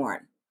were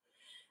born.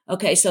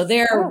 Okay, so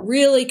they're Oh,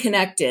 really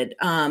connected.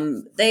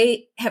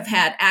 They have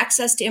had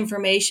access to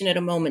information at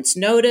a moment's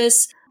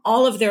notice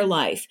all of their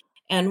life.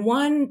 And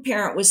one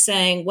parent was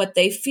saying what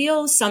they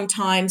feel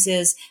sometimes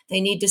is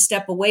they need to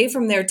step away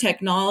from their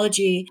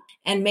technology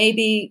and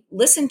maybe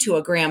listen to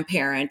a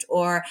grandparent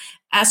or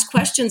ask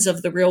questions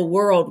of the real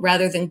world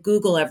rather than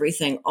Google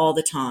everything all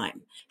the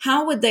time.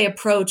 How would they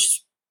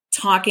approach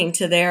talking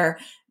to their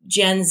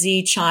Gen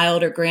Z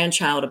child or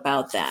grandchild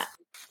about that?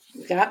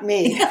 got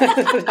me.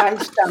 I'm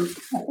stumped.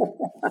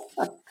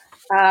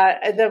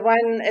 The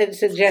one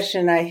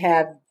suggestion I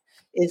have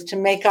is to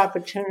make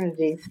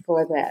opportunities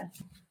for that.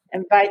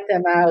 Invite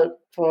them out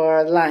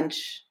for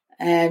lunch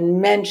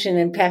and mention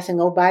in passing,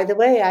 oh, by the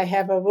way, I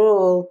have a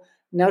rule,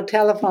 no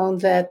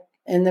telephones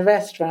in the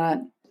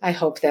restaurant. I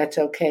hope that's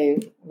okay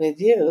with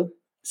you.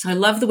 So I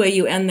love the way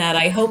you end that.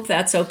 I hope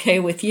that's okay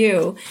with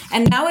you.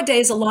 And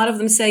nowadays, a lot of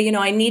them say,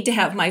 I need to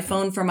have my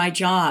phone for my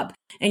job.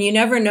 And you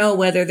never know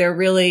whether they're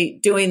really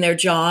doing their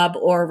job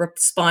or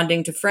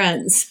responding to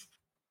friends.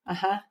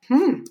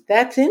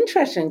 That's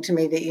interesting to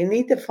me that you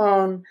need the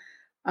phone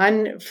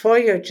for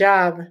your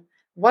job.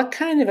 What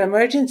kind of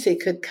emergency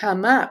could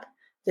come up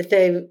that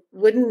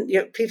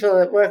your people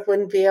at work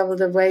wouldn't be able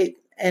to wait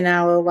an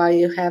hour while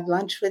you have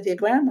lunch with your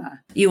grandma?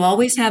 You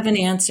always have an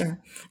answer.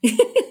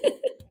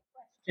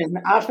 And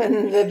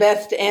often the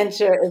best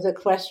answer is a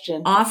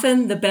question.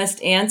 Often the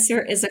best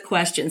answer is a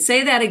question.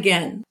 Say that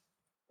again.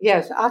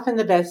 Yes, often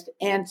the best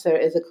answer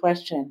is a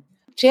question.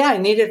 Gee, I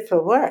need it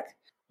for work.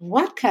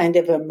 What kind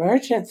of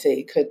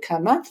emergency could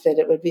come up that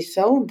it would be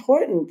so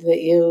important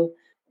that you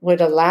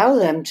would allow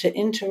them to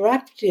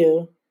interrupt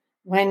you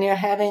when you're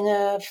having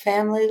a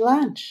family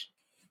lunch?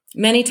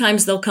 Many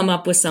times they'll come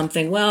up with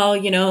something. Well,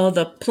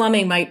 the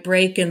plumbing might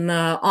break in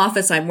the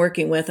office I'm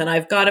working with, and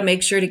I've got to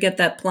make sure to get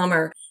that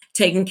plumber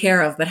taken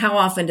care of. But how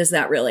often does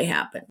that really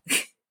happen?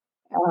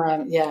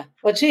 Yeah.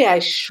 Well, gee, I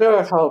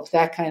sure hope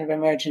that kind of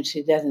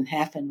emergency doesn't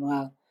happen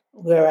while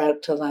we're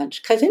out to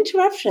lunch, because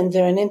interruptions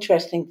are an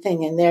interesting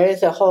thing. And there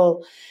is a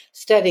whole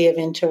study of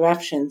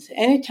interruptions.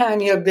 Anytime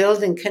you're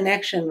building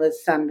connection with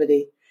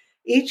somebody,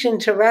 each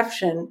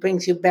interruption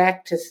brings you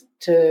back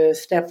to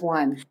step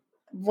one.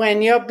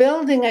 When you're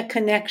building a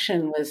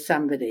connection with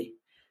somebody,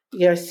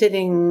 you're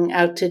sitting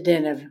out to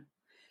dinner,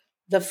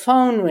 the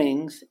phone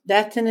rings,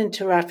 that's an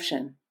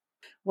interruption.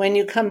 When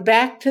you come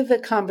back to the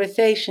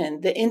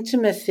conversation, the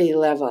intimacy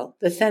level,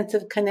 the sense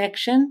of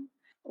connection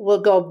will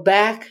go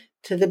back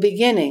to the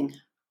beginning,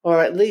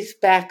 or at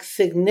least back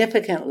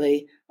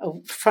significantly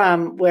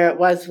from where it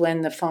was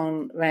when the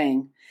phone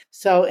rang.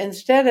 So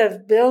instead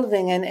of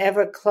building an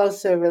ever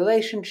closer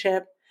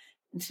relationship,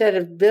 instead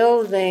of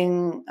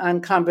building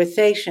on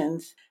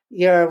conversations,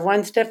 you're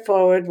one step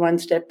forward, one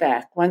step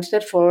back, one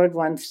step forward,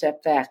 one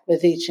step back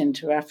with each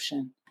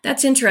interruption.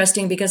 That's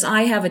interesting because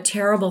I have a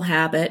terrible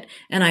habit,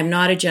 and I'm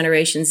not a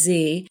Generation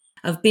Z,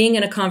 of being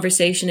in a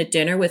conversation at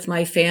dinner with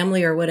my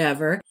family or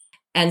whatever,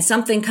 and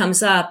something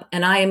comes up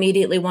and I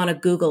immediately want to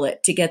Google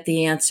it to get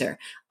the answer.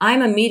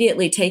 I'm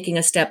immediately taking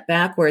a step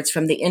backwards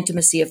from the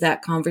intimacy of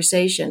that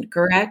conversation,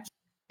 correct?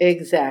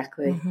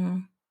 Exactly. Mm-hmm.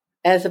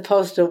 As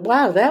opposed to,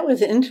 wow, that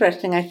was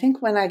interesting. I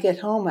think when I get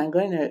home, I'm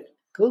going to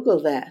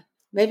Google that.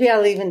 Maybe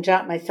I'll even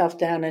jot myself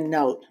down a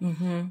note.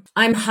 Mm-hmm.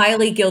 I'm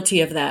highly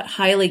guilty of that,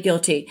 highly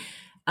guilty.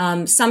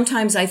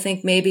 Sometimes I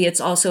think maybe it's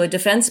also a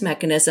defense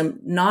mechanism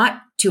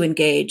not to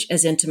engage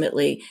as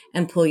intimately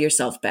and pull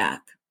yourself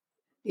back.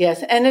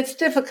 Yes, and it's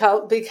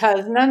difficult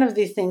because none of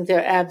these things are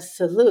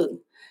absolute.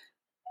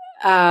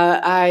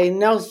 I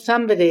know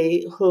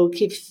somebody who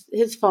keeps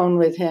his phone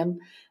with him,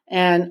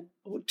 and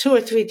 2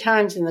 or 3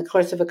 times in the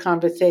course of a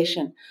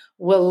conversation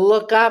will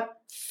look up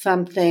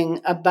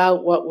something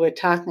about what we're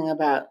talking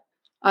about.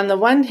 On the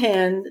one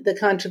hand, the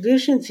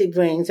contributions he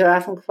brings are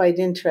often quite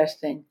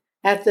interesting.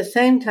 At the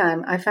same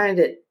time, I find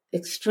it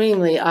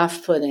extremely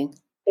off-putting.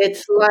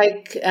 It's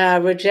like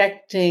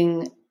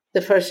rejecting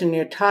the person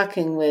you're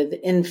talking with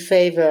in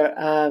favor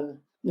of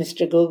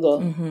Mr. Google.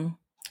 Mm-hmm.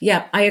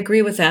 Yeah, I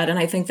agree with that. And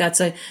I think that's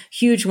a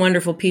huge,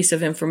 wonderful piece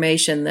of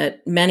information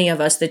that many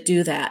of us that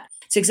do that.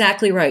 It's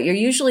exactly right. You're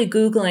usually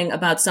Googling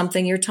about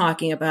something you're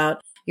talking about.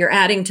 You're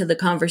adding to the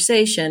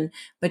conversation,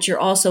 but you're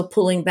also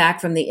pulling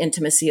back from the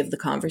intimacy of the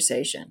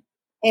conversation.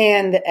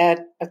 And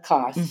at a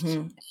cost.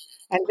 Mm-hmm.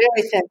 I'm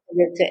very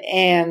sensitive to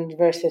and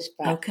versus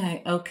but.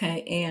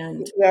 Okay,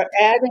 and. You're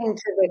adding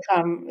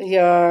to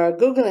you're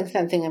Googling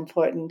something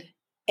important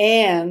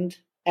and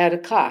at a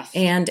cost.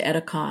 And at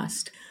a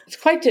cost. It's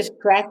quite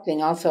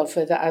distracting also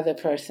for the other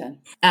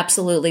person.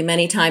 Absolutely.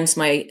 Many times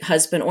my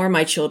husband or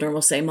my children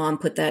will say, Mom,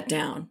 put that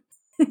down.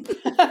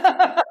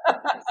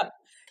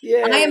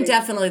 Yeah, I am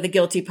definitely the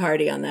guilty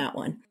party on that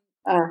one.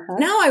 Uh-huh.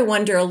 Now I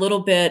wonder a little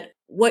bit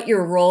what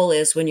your role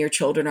is when your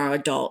children are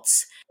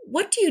adults.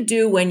 What do you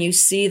do when you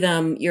see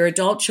them, your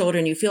adult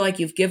children, you feel like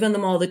you've given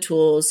them all the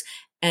tools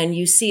and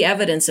you see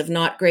evidence of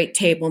not great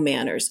table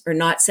manners or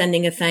not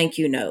sending a thank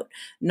you note,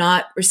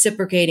 not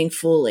reciprocating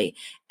fully,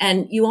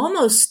 and you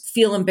almost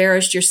feel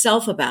embarrassed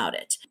yourself about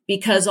it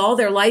because all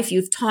their life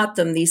you've taught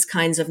them these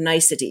kinds of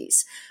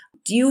niceties.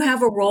 Do you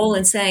have a role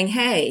in saying,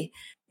 hey,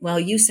 Well,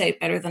 you say it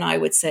better than I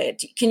would say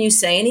it. Can you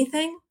say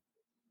anything?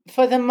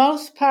 For the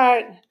most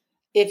part,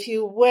 if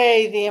you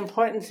weigh the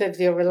importance of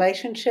your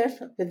relationship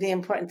with the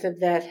importance of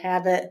that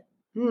habit,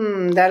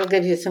 that'll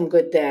give you some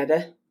good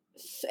data.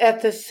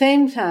 At the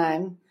same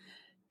time,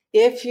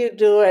 if you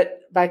do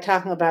it by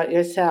talking about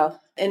yourself,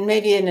 and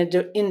maybe in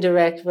an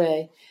indirect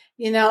way,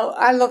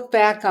 I look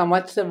back on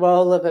what's the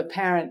role of a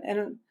parent,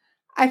 and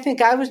I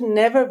think I was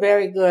never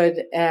very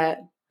good at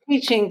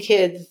teaching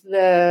kids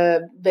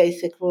the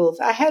basic rules.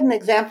 I had an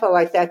example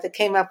like that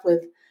came up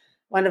with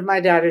one of my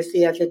daughters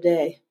the other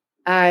day.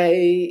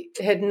 I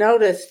had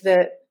noticed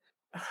that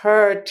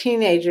her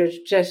teenagers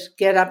just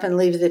get up and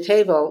leave the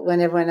table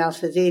when everyone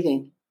else is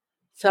eating.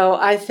 So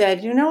I said,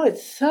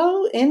 it's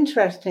so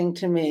interesting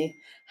to me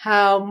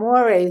how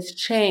mores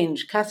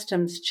change,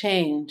 customs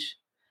change.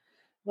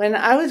 When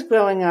I was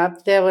growing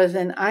up, there was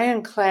an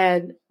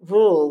ironclad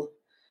rule.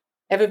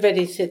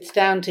 Everybody sits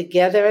down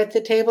together at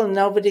the table.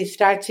 Nobody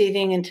starts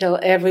eating until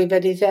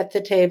everybody's at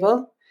the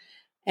table.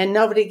 And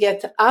nobody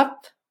gets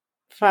up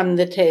from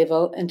the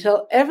table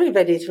until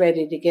everybody's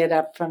ready to get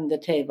up from the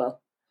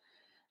table.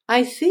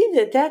 I see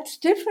that that's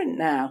different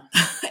now.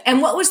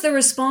 And what was the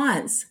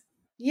response?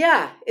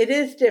 Yeah, it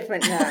is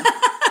different now.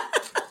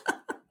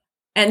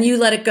 And you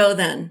let it go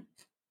then?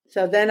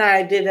 So then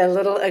I did a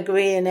little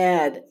agree and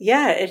add.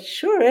 Yeah, it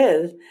sure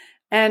is.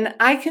 And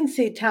I can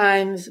see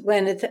times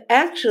when it's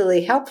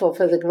actually helpful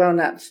for the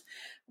grown-ups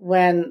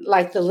when,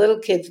 like, the little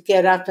kids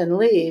get up and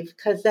leave,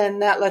 because then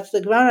that lets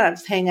the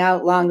grown-ups hang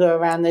out longer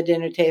around the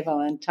dinner table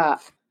and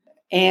talk.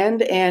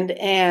 And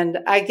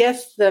I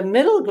guess the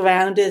middle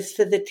ground is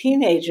for the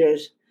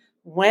teenagers,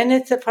 when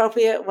it's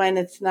appropriate, when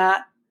it's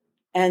not.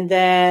 And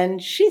then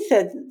she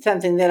said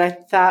something that I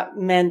thought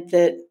meant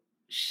that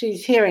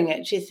she's hearing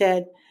it. She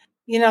said,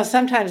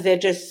 sometimes they're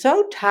just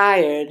so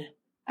tired.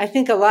 I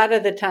think a lot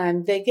of the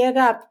time they get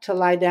up to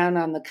lie down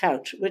on the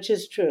couch, which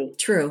is true.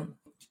 True.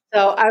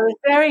 So I was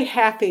very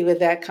happy with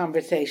that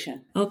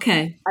conversation.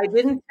 Okay. I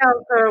didn't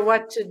tell her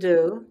what to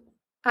do.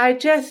 I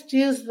just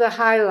used the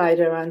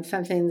highlighter on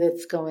something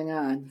that's going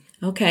on.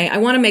 Okay. I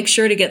want to make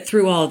sure to get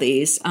through all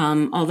these,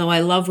 although I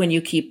love when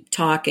you keep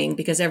talking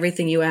because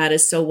everything you add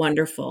is so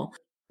wonderful.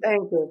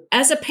 Thank you.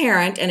 As a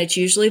parent, and it's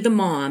usually the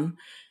mom,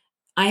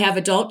 I have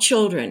adult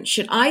children.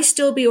 Should I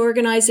still be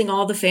organizing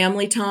all the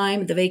family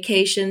time, the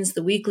vacations,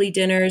 the weekly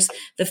dinners,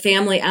 the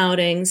family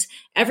outings?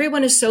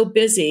 Everyone is so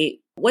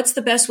busy. What's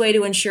the best way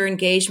to ensure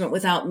engagement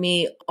without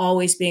me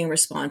always being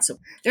responsible?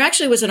 There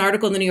actually was an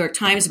article in the New York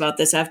Times about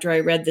this after I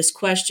read this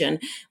question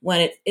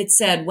when it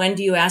said, when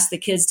do you ask the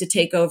kids to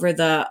take over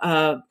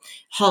the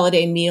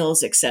holiday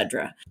meals,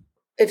 etc.?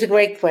 It's a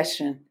great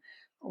question.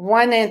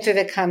 One answer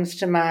that comes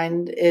to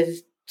mind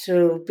is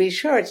to be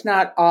sure it's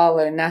not all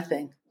or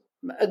nothing.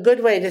 A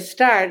good way to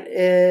start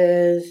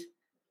is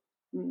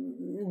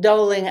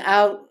doling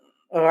out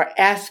or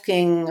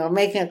asking or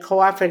making a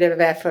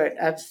cooperative effort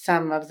of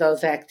some of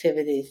those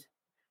activities.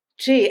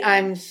 Gee,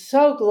 I'm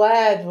so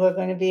glad we're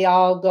going to be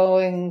all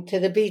going to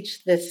the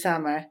beach this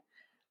summer.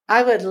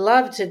 I would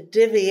love to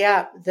divvy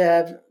up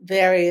the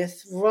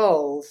various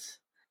roles.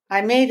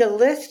 I made a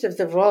list of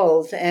the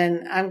roles,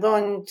 and I'm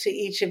going to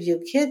each of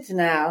you kids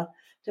now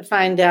to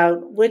find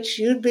out which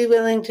you'd be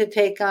willing to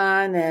take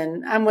on,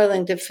 and I'm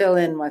willing to fill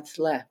in what's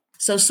left.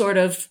 So sort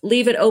of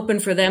leave it open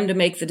for them to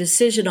make the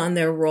decision on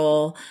their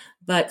role,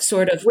 but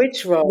sort of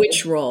which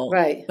role,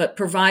 right? But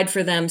provide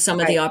for them some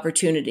of the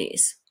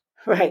opportunities.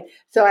 Right.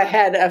 So I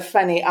had a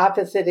funny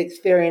opposite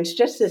experience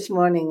just this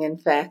morning, in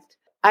fact.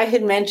 I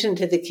had mentioned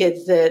to the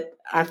kids that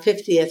our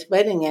 50th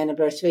wedding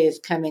anniversary is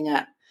coming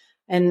up,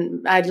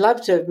 and I'd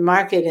love to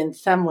mark it in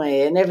some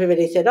way. And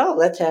everybody said, oh,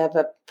 let's have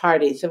a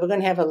party. So we're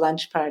going to have a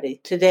lunch party.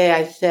 Today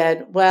I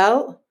said,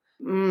 well,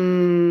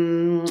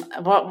 I'm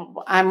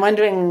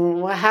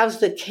wondering, how's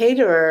the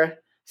caterer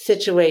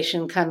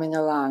situation coming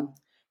along?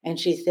 And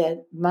she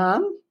said,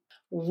 Mom,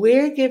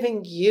 we're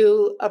giving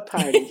you a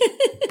party.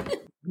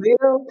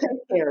 We'll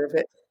take care of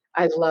it.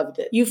 I loved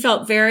it. You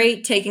felt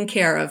very taken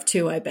care of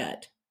too, I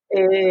bet.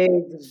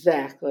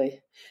 Exactly.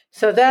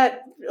 So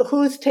that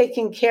who's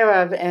taken care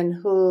of and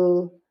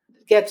who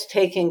gets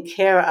taken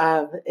care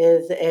of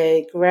is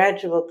a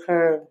gradual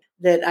curve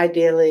that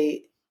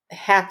ideally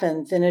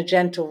happens in a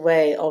gentle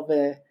way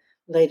over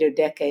later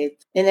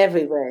decades in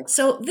every way.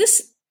 So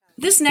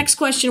this next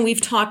question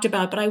we've talked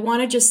about, but I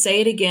want to just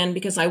say it again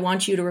because I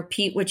want you to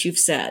repeat what you've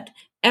said.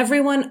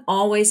 Everyone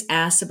always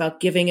asks about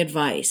giving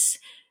advice.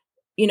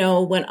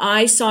 When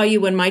I saw you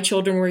when my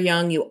children were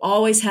young, you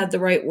always had the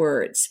right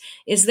words.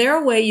 Is there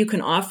a way you can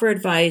offer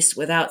advice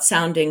without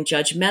sounding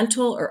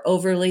judgmental or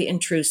overly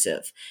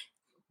intrusive?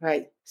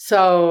 Right.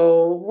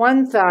 So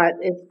one thought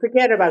is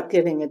forget about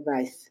giving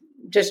advice.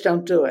 Just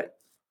don't do it.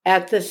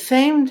 At the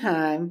same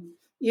time,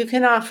 you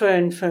can offer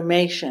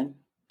information.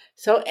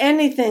 So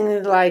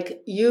anything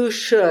like you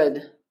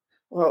should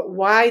or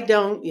why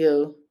don't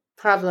you,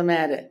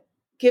 problematic.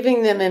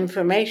 Giving them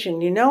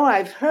information.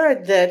 I've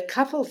heard that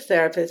couples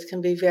therapists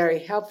can be very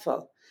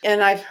helpful.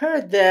 And I've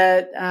heard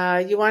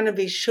that you want to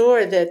be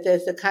sure that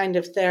there's a kind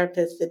of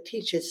therapist that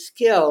teaches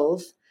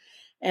skills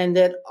and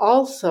that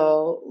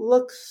also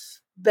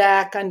looks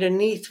back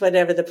underneath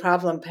whatever the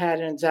problem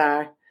patterns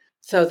are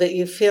so that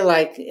you feel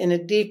like in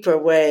a deeper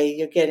way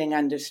you're getting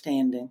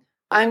understanding.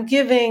 I'm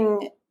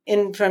giving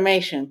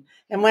information.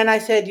 And when I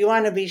said you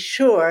want to be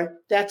sure,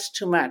 that's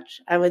too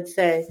much. I would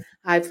say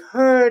I've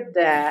heard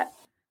that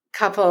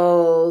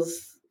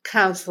couples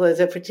counselors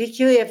are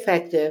particularly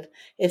effective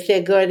if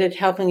they're good at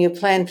helping you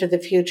plan for the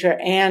future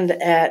and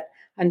at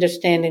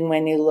understanding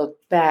when you look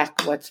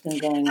back what's been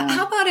going on.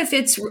 How about if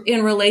it's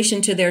in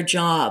relation to their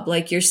job?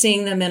 Like you're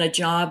seeing them in a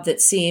job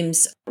that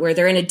seems where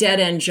they're in a dead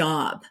end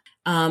job.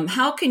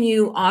 How can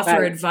you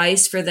offer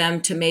advice for them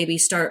to maybe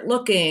start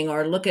looking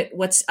or look at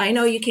I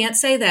know you can't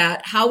say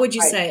that. How would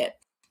you say it?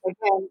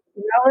 Again,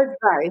 no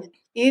advice.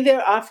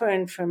 Either offer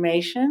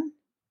information,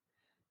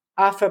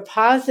 offer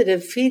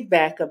positive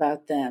feedback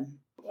about them.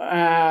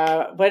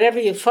 Whatever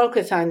you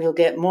focus on, you'll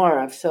get more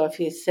of. So if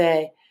you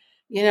say,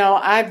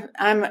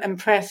 I'm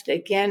impressed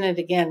again and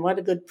again. What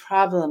a good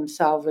problem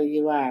solver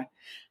you are.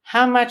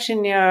 How much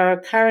in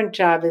your current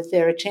job is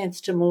there a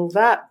chance to move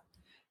up?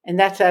 And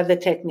that's the other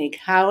technique.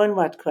 How and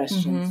what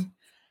questions? Mm-hmm.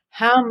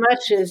 How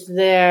much is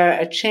there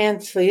a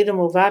chance for you to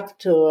move up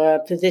to a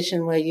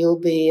position where you'll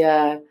be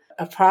a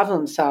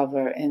problem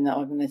solver in the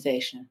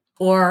organization?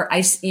 Or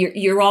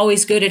you're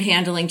always good at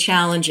handling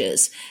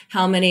challenges.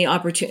 How many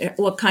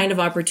what kind of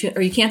opportunity?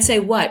 Or you can't say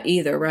what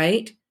either,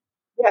 right?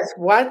 Yes,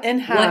 what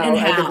and how. What and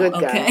how? Are the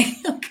good guys.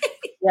 Okay.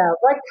 Yeah.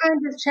 What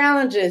kind of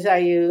challenges are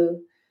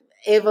you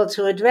able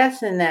to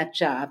address in that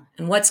job?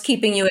 And what's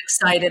keeping you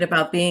excited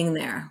about being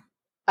there?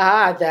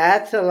 Ah,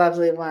 that's a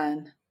lovely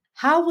one.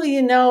 How will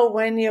you know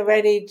when you're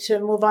ready to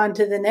move on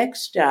to the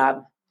next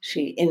job?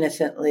 She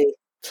innocently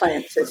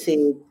plants a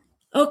seed.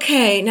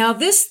 Okay, now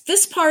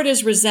this part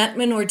is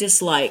resentment or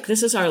dislike.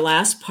 This is our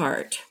last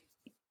part.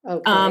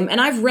 Okay.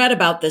 And I've read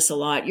about this a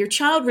lot. Your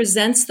child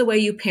resents the way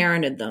you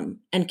parented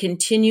them and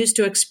continues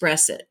to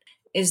express it.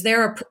 Is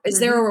there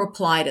a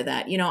reply to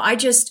that?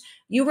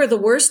 You were the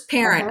worst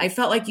parent. I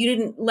felt like you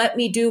didn't let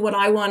me do what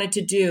I wanted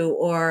to do,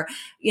 or,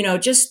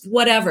 just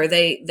whatever.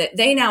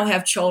 They now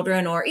have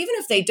children, or even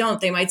if they don't,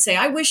 they might say,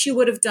 I wish you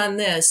would have done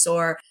this,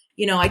 or,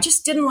 I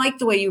just didn't like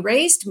the way you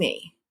raised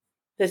me.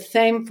 The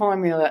same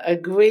formula,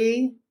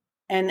 agree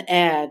and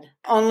add.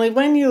 Only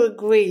when you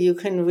agree, you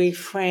can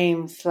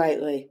reframe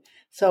slightly.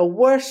 So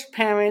worst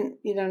parent,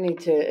 you don't need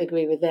to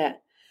agree with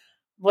that.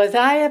 Was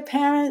I a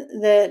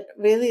parent that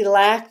really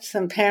lacked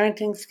some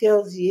parenting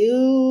skills?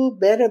 You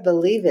better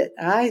believe it.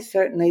 I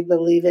certainly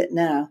believe it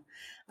now.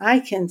 I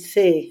can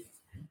see.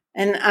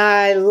 And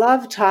I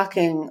love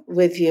talking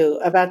with you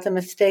about the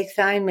mistakes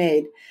I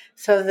made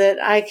so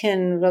that I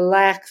can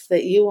relax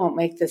that you won't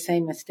make the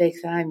same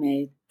mistakes I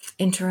made.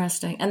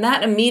 Interesting. And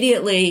that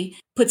immediately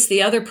puts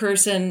the other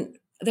person,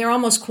 they're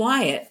almost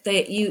quiet.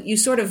 You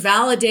sort of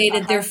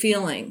validated their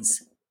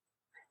feelings.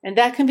 And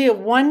that can be a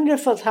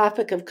wonderful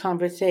topic of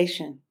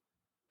conversation.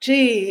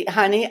 Gee,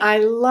 honey, I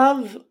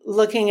love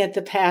looking at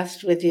the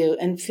past with you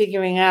and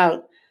figuring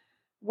out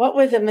what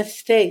were the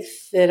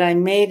mistakes that I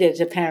made as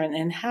a parent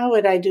and how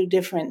would I do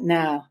different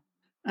now?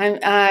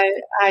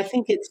 I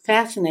think it's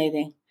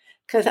fascinating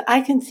because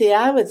I can see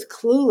I was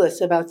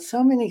clueless about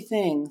so many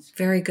things.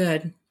 Very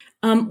good.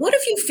 What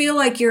if you feel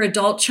like your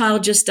adult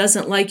child just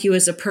doesn't like you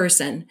as a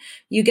person?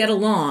 You get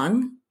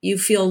along, you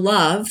feel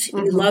loved,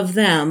 you love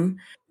them,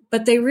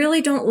 but they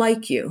really don't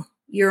like you.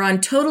 You're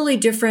on totally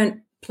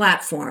different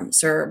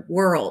platforms or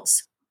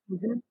worlds.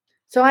 Mm-hmm.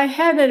 So I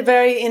had a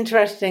very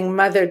interesting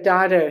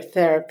mother-daughter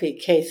therapy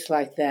case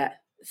like that.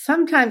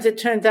 Sometimes it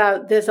turns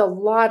out there's a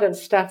lot of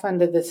stuff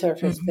under the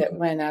surface that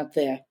went out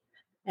there.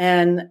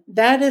 And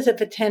that is a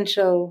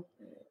potential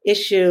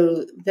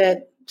issue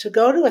that to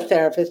go to a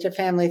therapist, a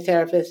family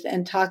therapist,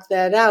 and talk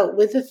that out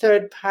with a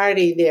third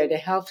party there to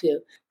help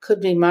you could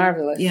be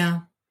marvelous.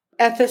 Yeah.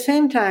 At the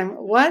same time,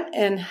 what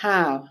and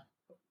how?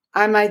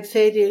 I might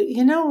say to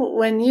you,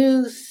 when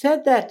you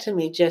said that to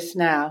me just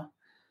now,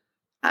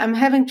 I'm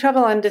having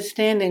trouble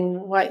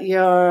understanding what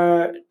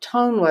your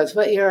tone was,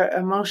 what your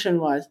emotion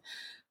was.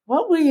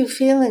 What were you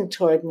feeling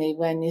toward me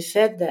when you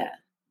said that?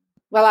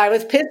 Well, I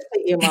was pissed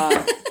at you,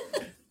 Mom.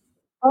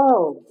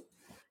 Oh,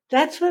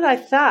 that's what I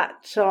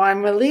thought. So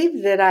I'm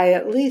relieved that I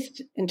at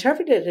least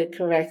interpreted it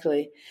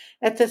correctly.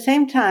 At the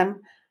same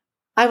time,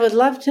 I would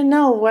love to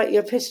know what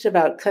you're pissed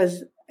about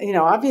because,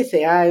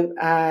 obviously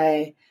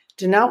I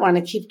do not want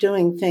to keep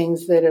doing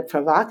things that are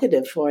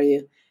provocative for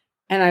you.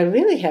 And I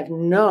really have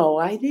no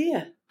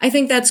idea. I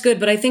think that's good.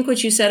 But I think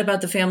what you said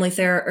about the family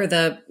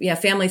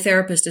family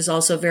therapist is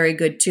also very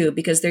good too,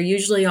 because there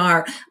usually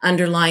are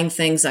underlying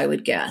things, I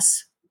would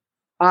guess.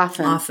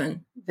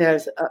 Often. There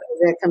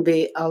can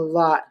be a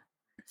lot.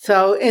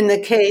 So in the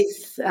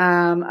case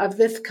of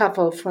this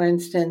couple, for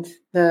instance,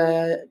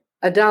 the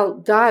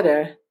adult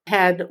daughter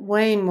had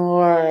way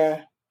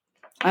more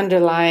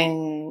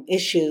underlying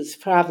issues,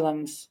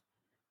 problems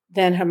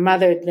than her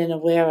mother had been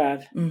aware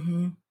of.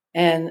 Mm-hmm.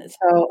 And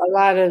so a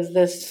lot of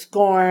the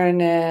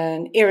scorn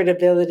and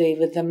irritability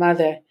with the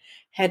mother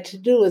had to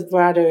do with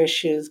broader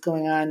issues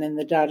going on in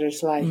the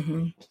daughter's life.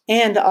 Mm-hmm.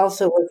 And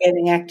also were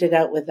getting acted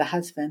out with the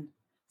husband.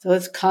 So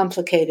it's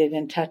complicated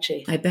and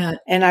touchy. I bet.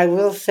 And I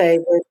will say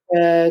that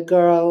the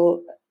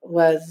girl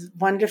was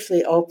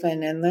wonderfully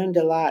open and learned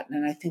a lot,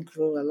 and I think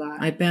grew a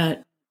lot. I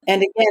bet.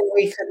 And again,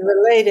 we could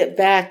relate it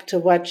back to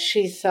what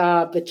she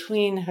saw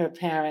between her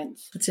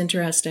parents. That's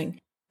interesting.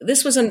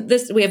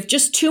 We have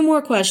just 2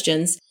 more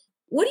questions.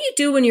 What do you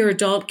do when your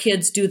adult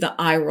kids do the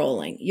eye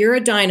rolling? You're a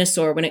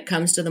dinosaur when it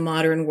comes to the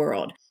modern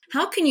world.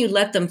 How can you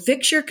let them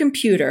fix your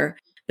computer,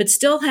 but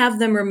still have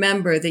them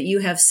remember that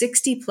you have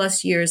 60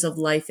 plus years of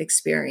life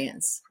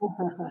experience?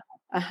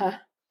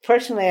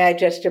 Personally, I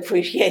just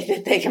appreciate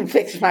that they can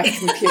fix my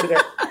computer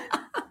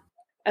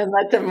and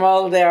let them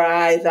roll their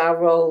eyes. I'll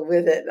roll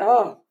with it.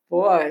 Oh,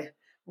 boy,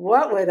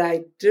 what would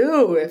I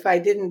do if I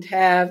didn't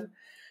have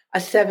a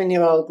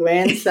 7-year-old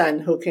grandson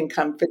who can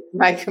come fix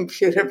my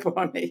computer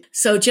for me?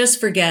 So just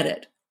forget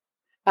it.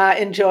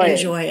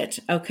 Enjoy it.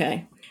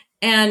 Okay.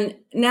 And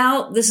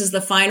now this is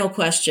the final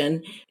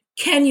question.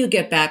 Can you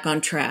get back on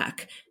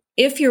track?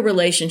 If your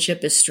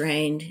relationship is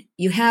strained,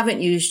 you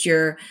haven't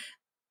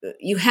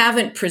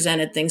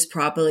presented things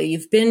properly,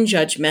 you've been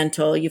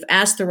judgmental, you've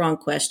asked the wrong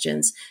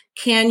questions,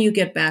 can you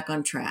get back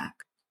on track?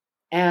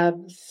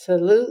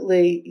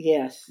 Absolutely,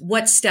 yes.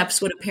 What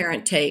steps would a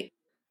parent take?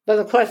 Well,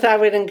 of course, I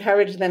would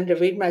encourage them to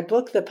read my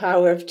book, The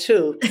Power of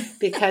Two,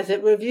 because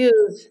it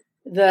reviews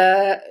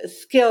the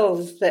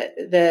skills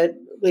that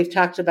we've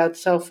talked about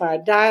so far,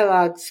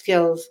 dialogue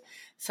skills,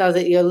 so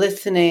that you're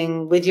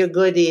listening with your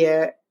good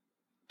ear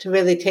to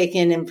really take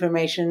in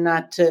information,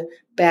 not to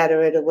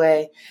batter it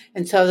away,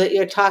 and so that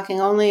you're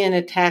talking only in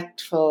a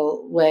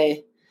tactful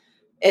way,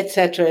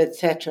 etc.,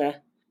 etc.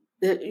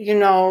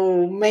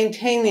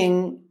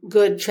 Maintaining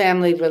good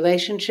family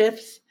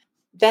relationships,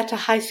 that's a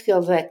high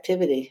skills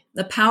activity.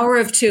 The Power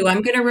of Two.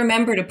 I'm going to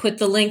remember to put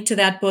the link to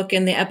that book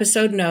in the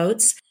episode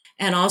notes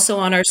and also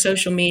on our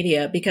social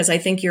media, because I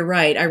think you're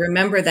right. I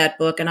remember that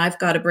book and I've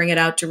got to bring it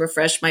out to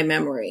refresh my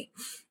memory.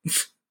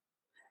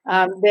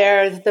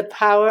 There's The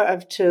Power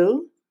of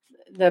Two,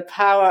 The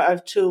Power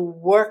of Two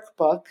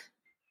workbook.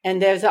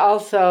 And there's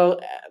also,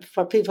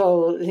 for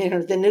people,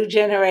 the new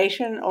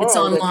generation, or it's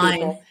online.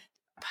 People,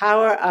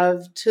 Power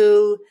of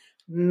Two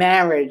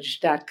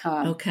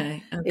marriage.com.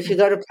 Okay. If you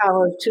go to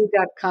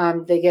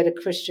powerof2.com, they get a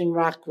Christian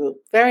rock group.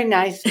 Very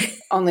nice,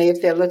 only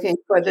if they're looking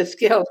for the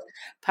skills,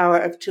 Power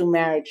of Two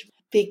marriage.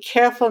 Be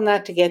careful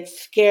not to get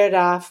scared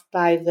off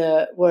by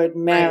the word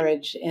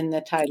marriage in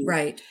the title.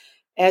 Right.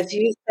 As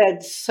you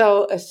said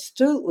so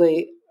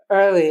astutely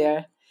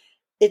earlier,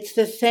 it's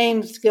the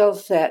same skill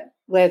set,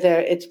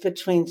 whether it's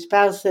between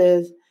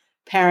spouses,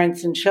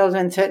 parents and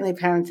children, certainly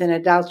parents and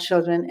adult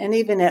children, and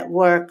even at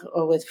work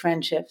or with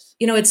friendships.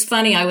 It's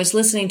funny. I was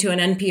listening to an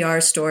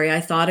NPR story.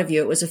 I thought of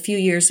you. It was a few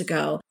years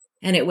ago,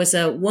 and it was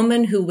a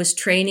woman who was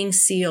training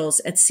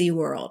seals at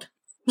SeaWorld.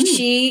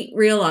 She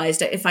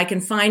realized, if I can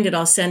find it,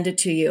 I'll send it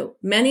to you.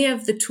 Many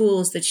of the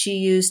tools that she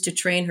used to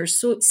train her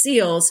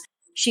seals,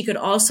 she could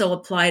also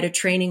apply to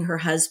training her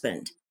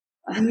husband.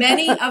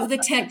 Many of the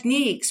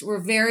techniques were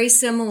very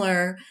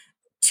similar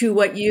to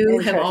what you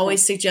have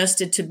always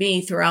suggested to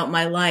me throughout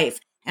my life.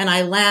 And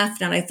I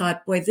laughed and I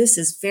thought, boy, this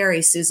is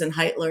very Susan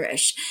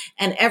Heitler-ish.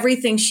 And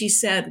everything she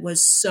said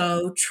was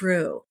so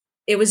true.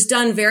 It was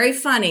done very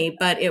funny,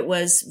 but it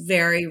was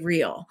very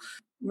real.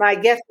 My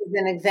guess is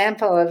an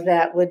example of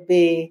that would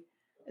be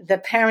the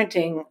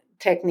parenting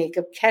technique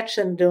of catch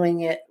them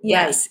doing it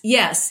right.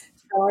 Yes.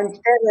 So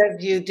instead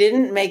of you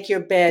didn't make your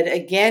bed,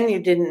 again,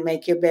 you didn't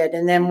make your bed.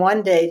 And then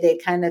one day they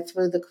kind of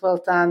threw the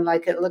quilt on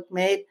like it looked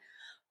made.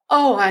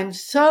 Oh, I'm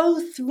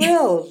so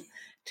thrilled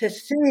to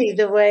see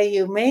the way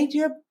you made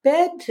your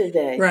bed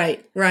today.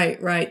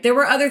 Right. There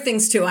were other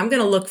things too. I'm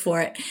going to look for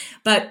it.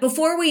 But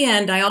before we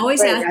end, I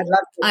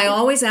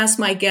always ask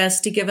my guests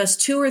to give us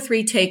 2 or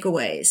 3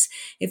 takeaways.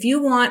 If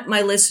you want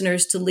my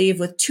listeners to leave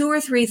with 2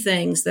 or 3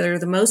 things that are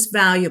the most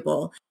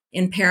valuable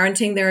in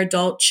parenting their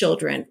adult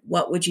children,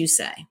 what would you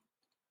say?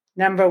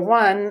 Number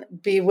 1,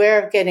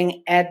 beware of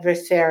getting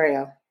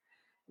adversarial.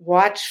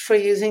 Watch for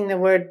using the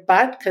word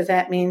but, because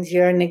that means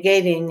you're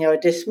negating or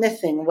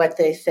dismissing what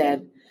they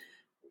said.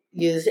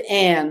 Use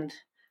and.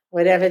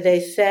 Whatever they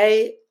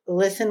say,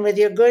 listen with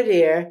your good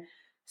ear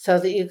so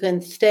that you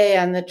can stay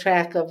on the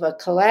track of a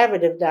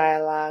collaborative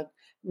dialogue,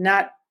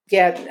 not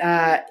get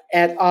at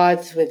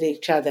odds with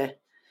each other.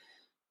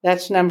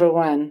 That's number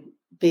 1.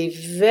 Be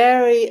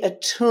very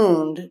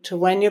attuned to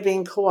when you're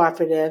being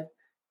cooperative,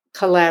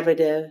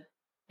 collaborative,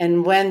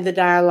 and when the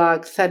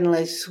dialogue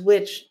suddenly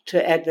switched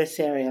to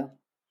adversarial.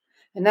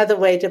 Another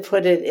way to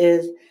put it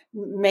is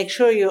make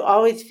sure you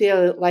always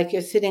feel like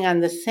you're sitting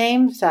on the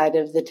same side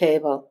of the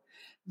table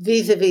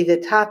vis-a-vis the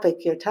topic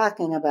you're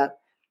talking about,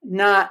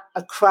 not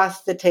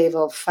across the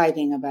table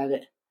fighting about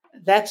it.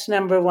 That's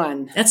number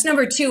 1. That's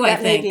number 2, I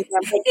think. Maybe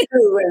number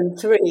 2 and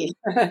 3.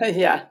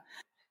 Yeah.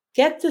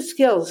 Get the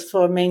skills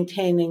for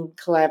maintaining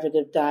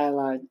collaborative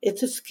dialogue.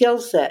 It's a skill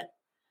set.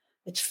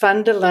 It's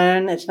fun to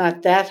learn. It's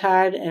not that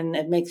hard, and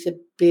it makes a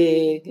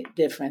big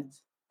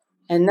difference.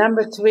 And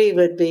number 3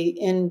 would be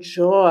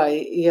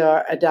enjoy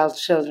your adult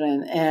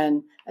children,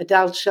 and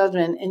adult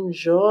children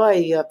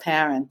enjoy your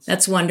parents.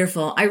 That's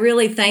wonderful. I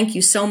really thank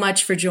you so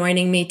much for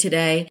joining me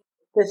today.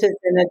 This has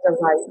been a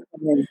delight for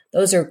me.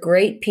 Those are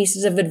great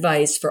pieces of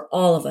advice for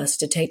all of us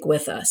to take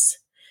with us.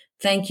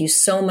 Thank you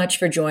so much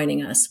for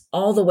joining us,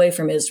 all the way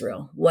from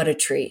Israel. What a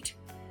treat.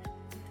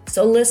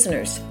 So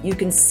listeners, you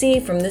can see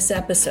from this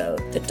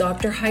episode that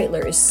Dr.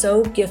 Heitler is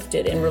so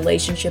gifted in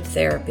relationship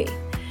therapy.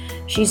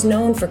 She's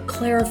known for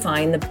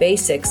clarifying the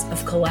basics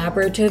of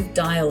collaborative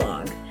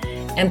dialogue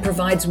and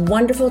provides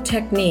wonderful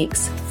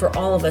techniques for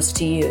all of us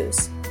to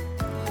use,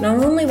 not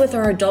only with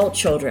our adult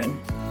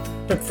children,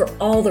 but for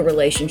all the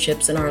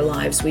relationships in our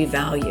lives we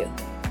value.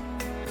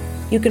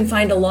 You can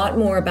find a lot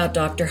more about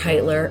Dr.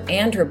 Heitler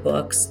and her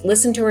books,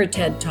 listen to her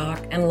TED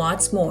Talk, and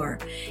lots more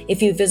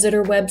if you visit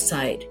her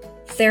website,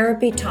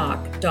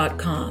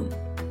 therapytalk.com.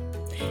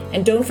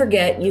 And don't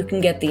forget, you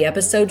can get the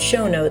episode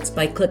show notes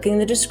by clicking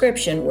the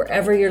description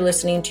wherever you're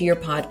listening to your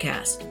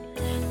podcast.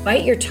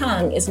 Bite Your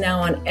Tongue is now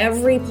on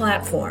every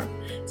platform,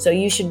 so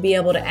you should be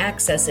able to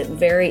access it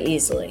very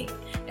easily.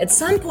 At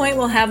some point,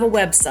 we'll have a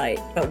website,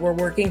 but we're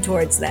working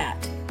towards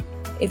that.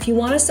 If you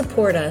want to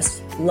support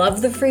us,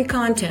 love the free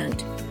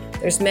content,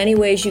 there's many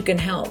ways you can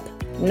help.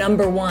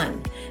 Number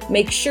 1,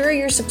 make sure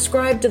you're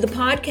subscribed to the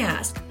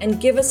podcast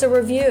and give us a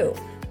review.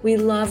 We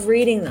love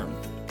reading them.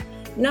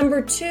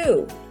 Number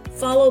 2,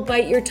 follow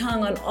Bite Your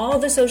Tongue on all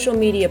the social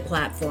media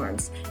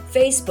platforms,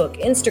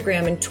 Facebook,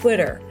 Instagram, and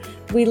Twitter.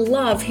 We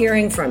love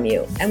hearing from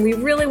you, and we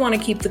really want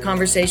to keep the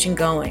conversation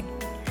going.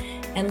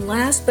 And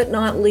last but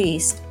not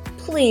least,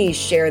 please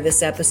share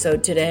this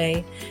episode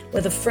today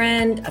with a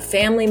friend, a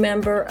family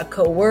member, a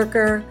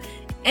coworker,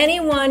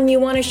 anyone you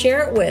want to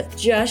share it with.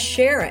 Just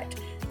share it.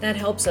 That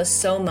helps us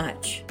so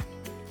much.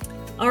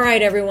 All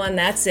right, everyone,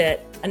 that's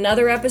it.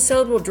 Another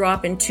episode will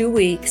drop in 2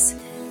 weeks.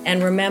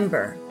 And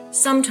remember,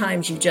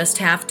 sometimes you just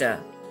have to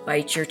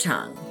bite your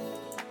tongue.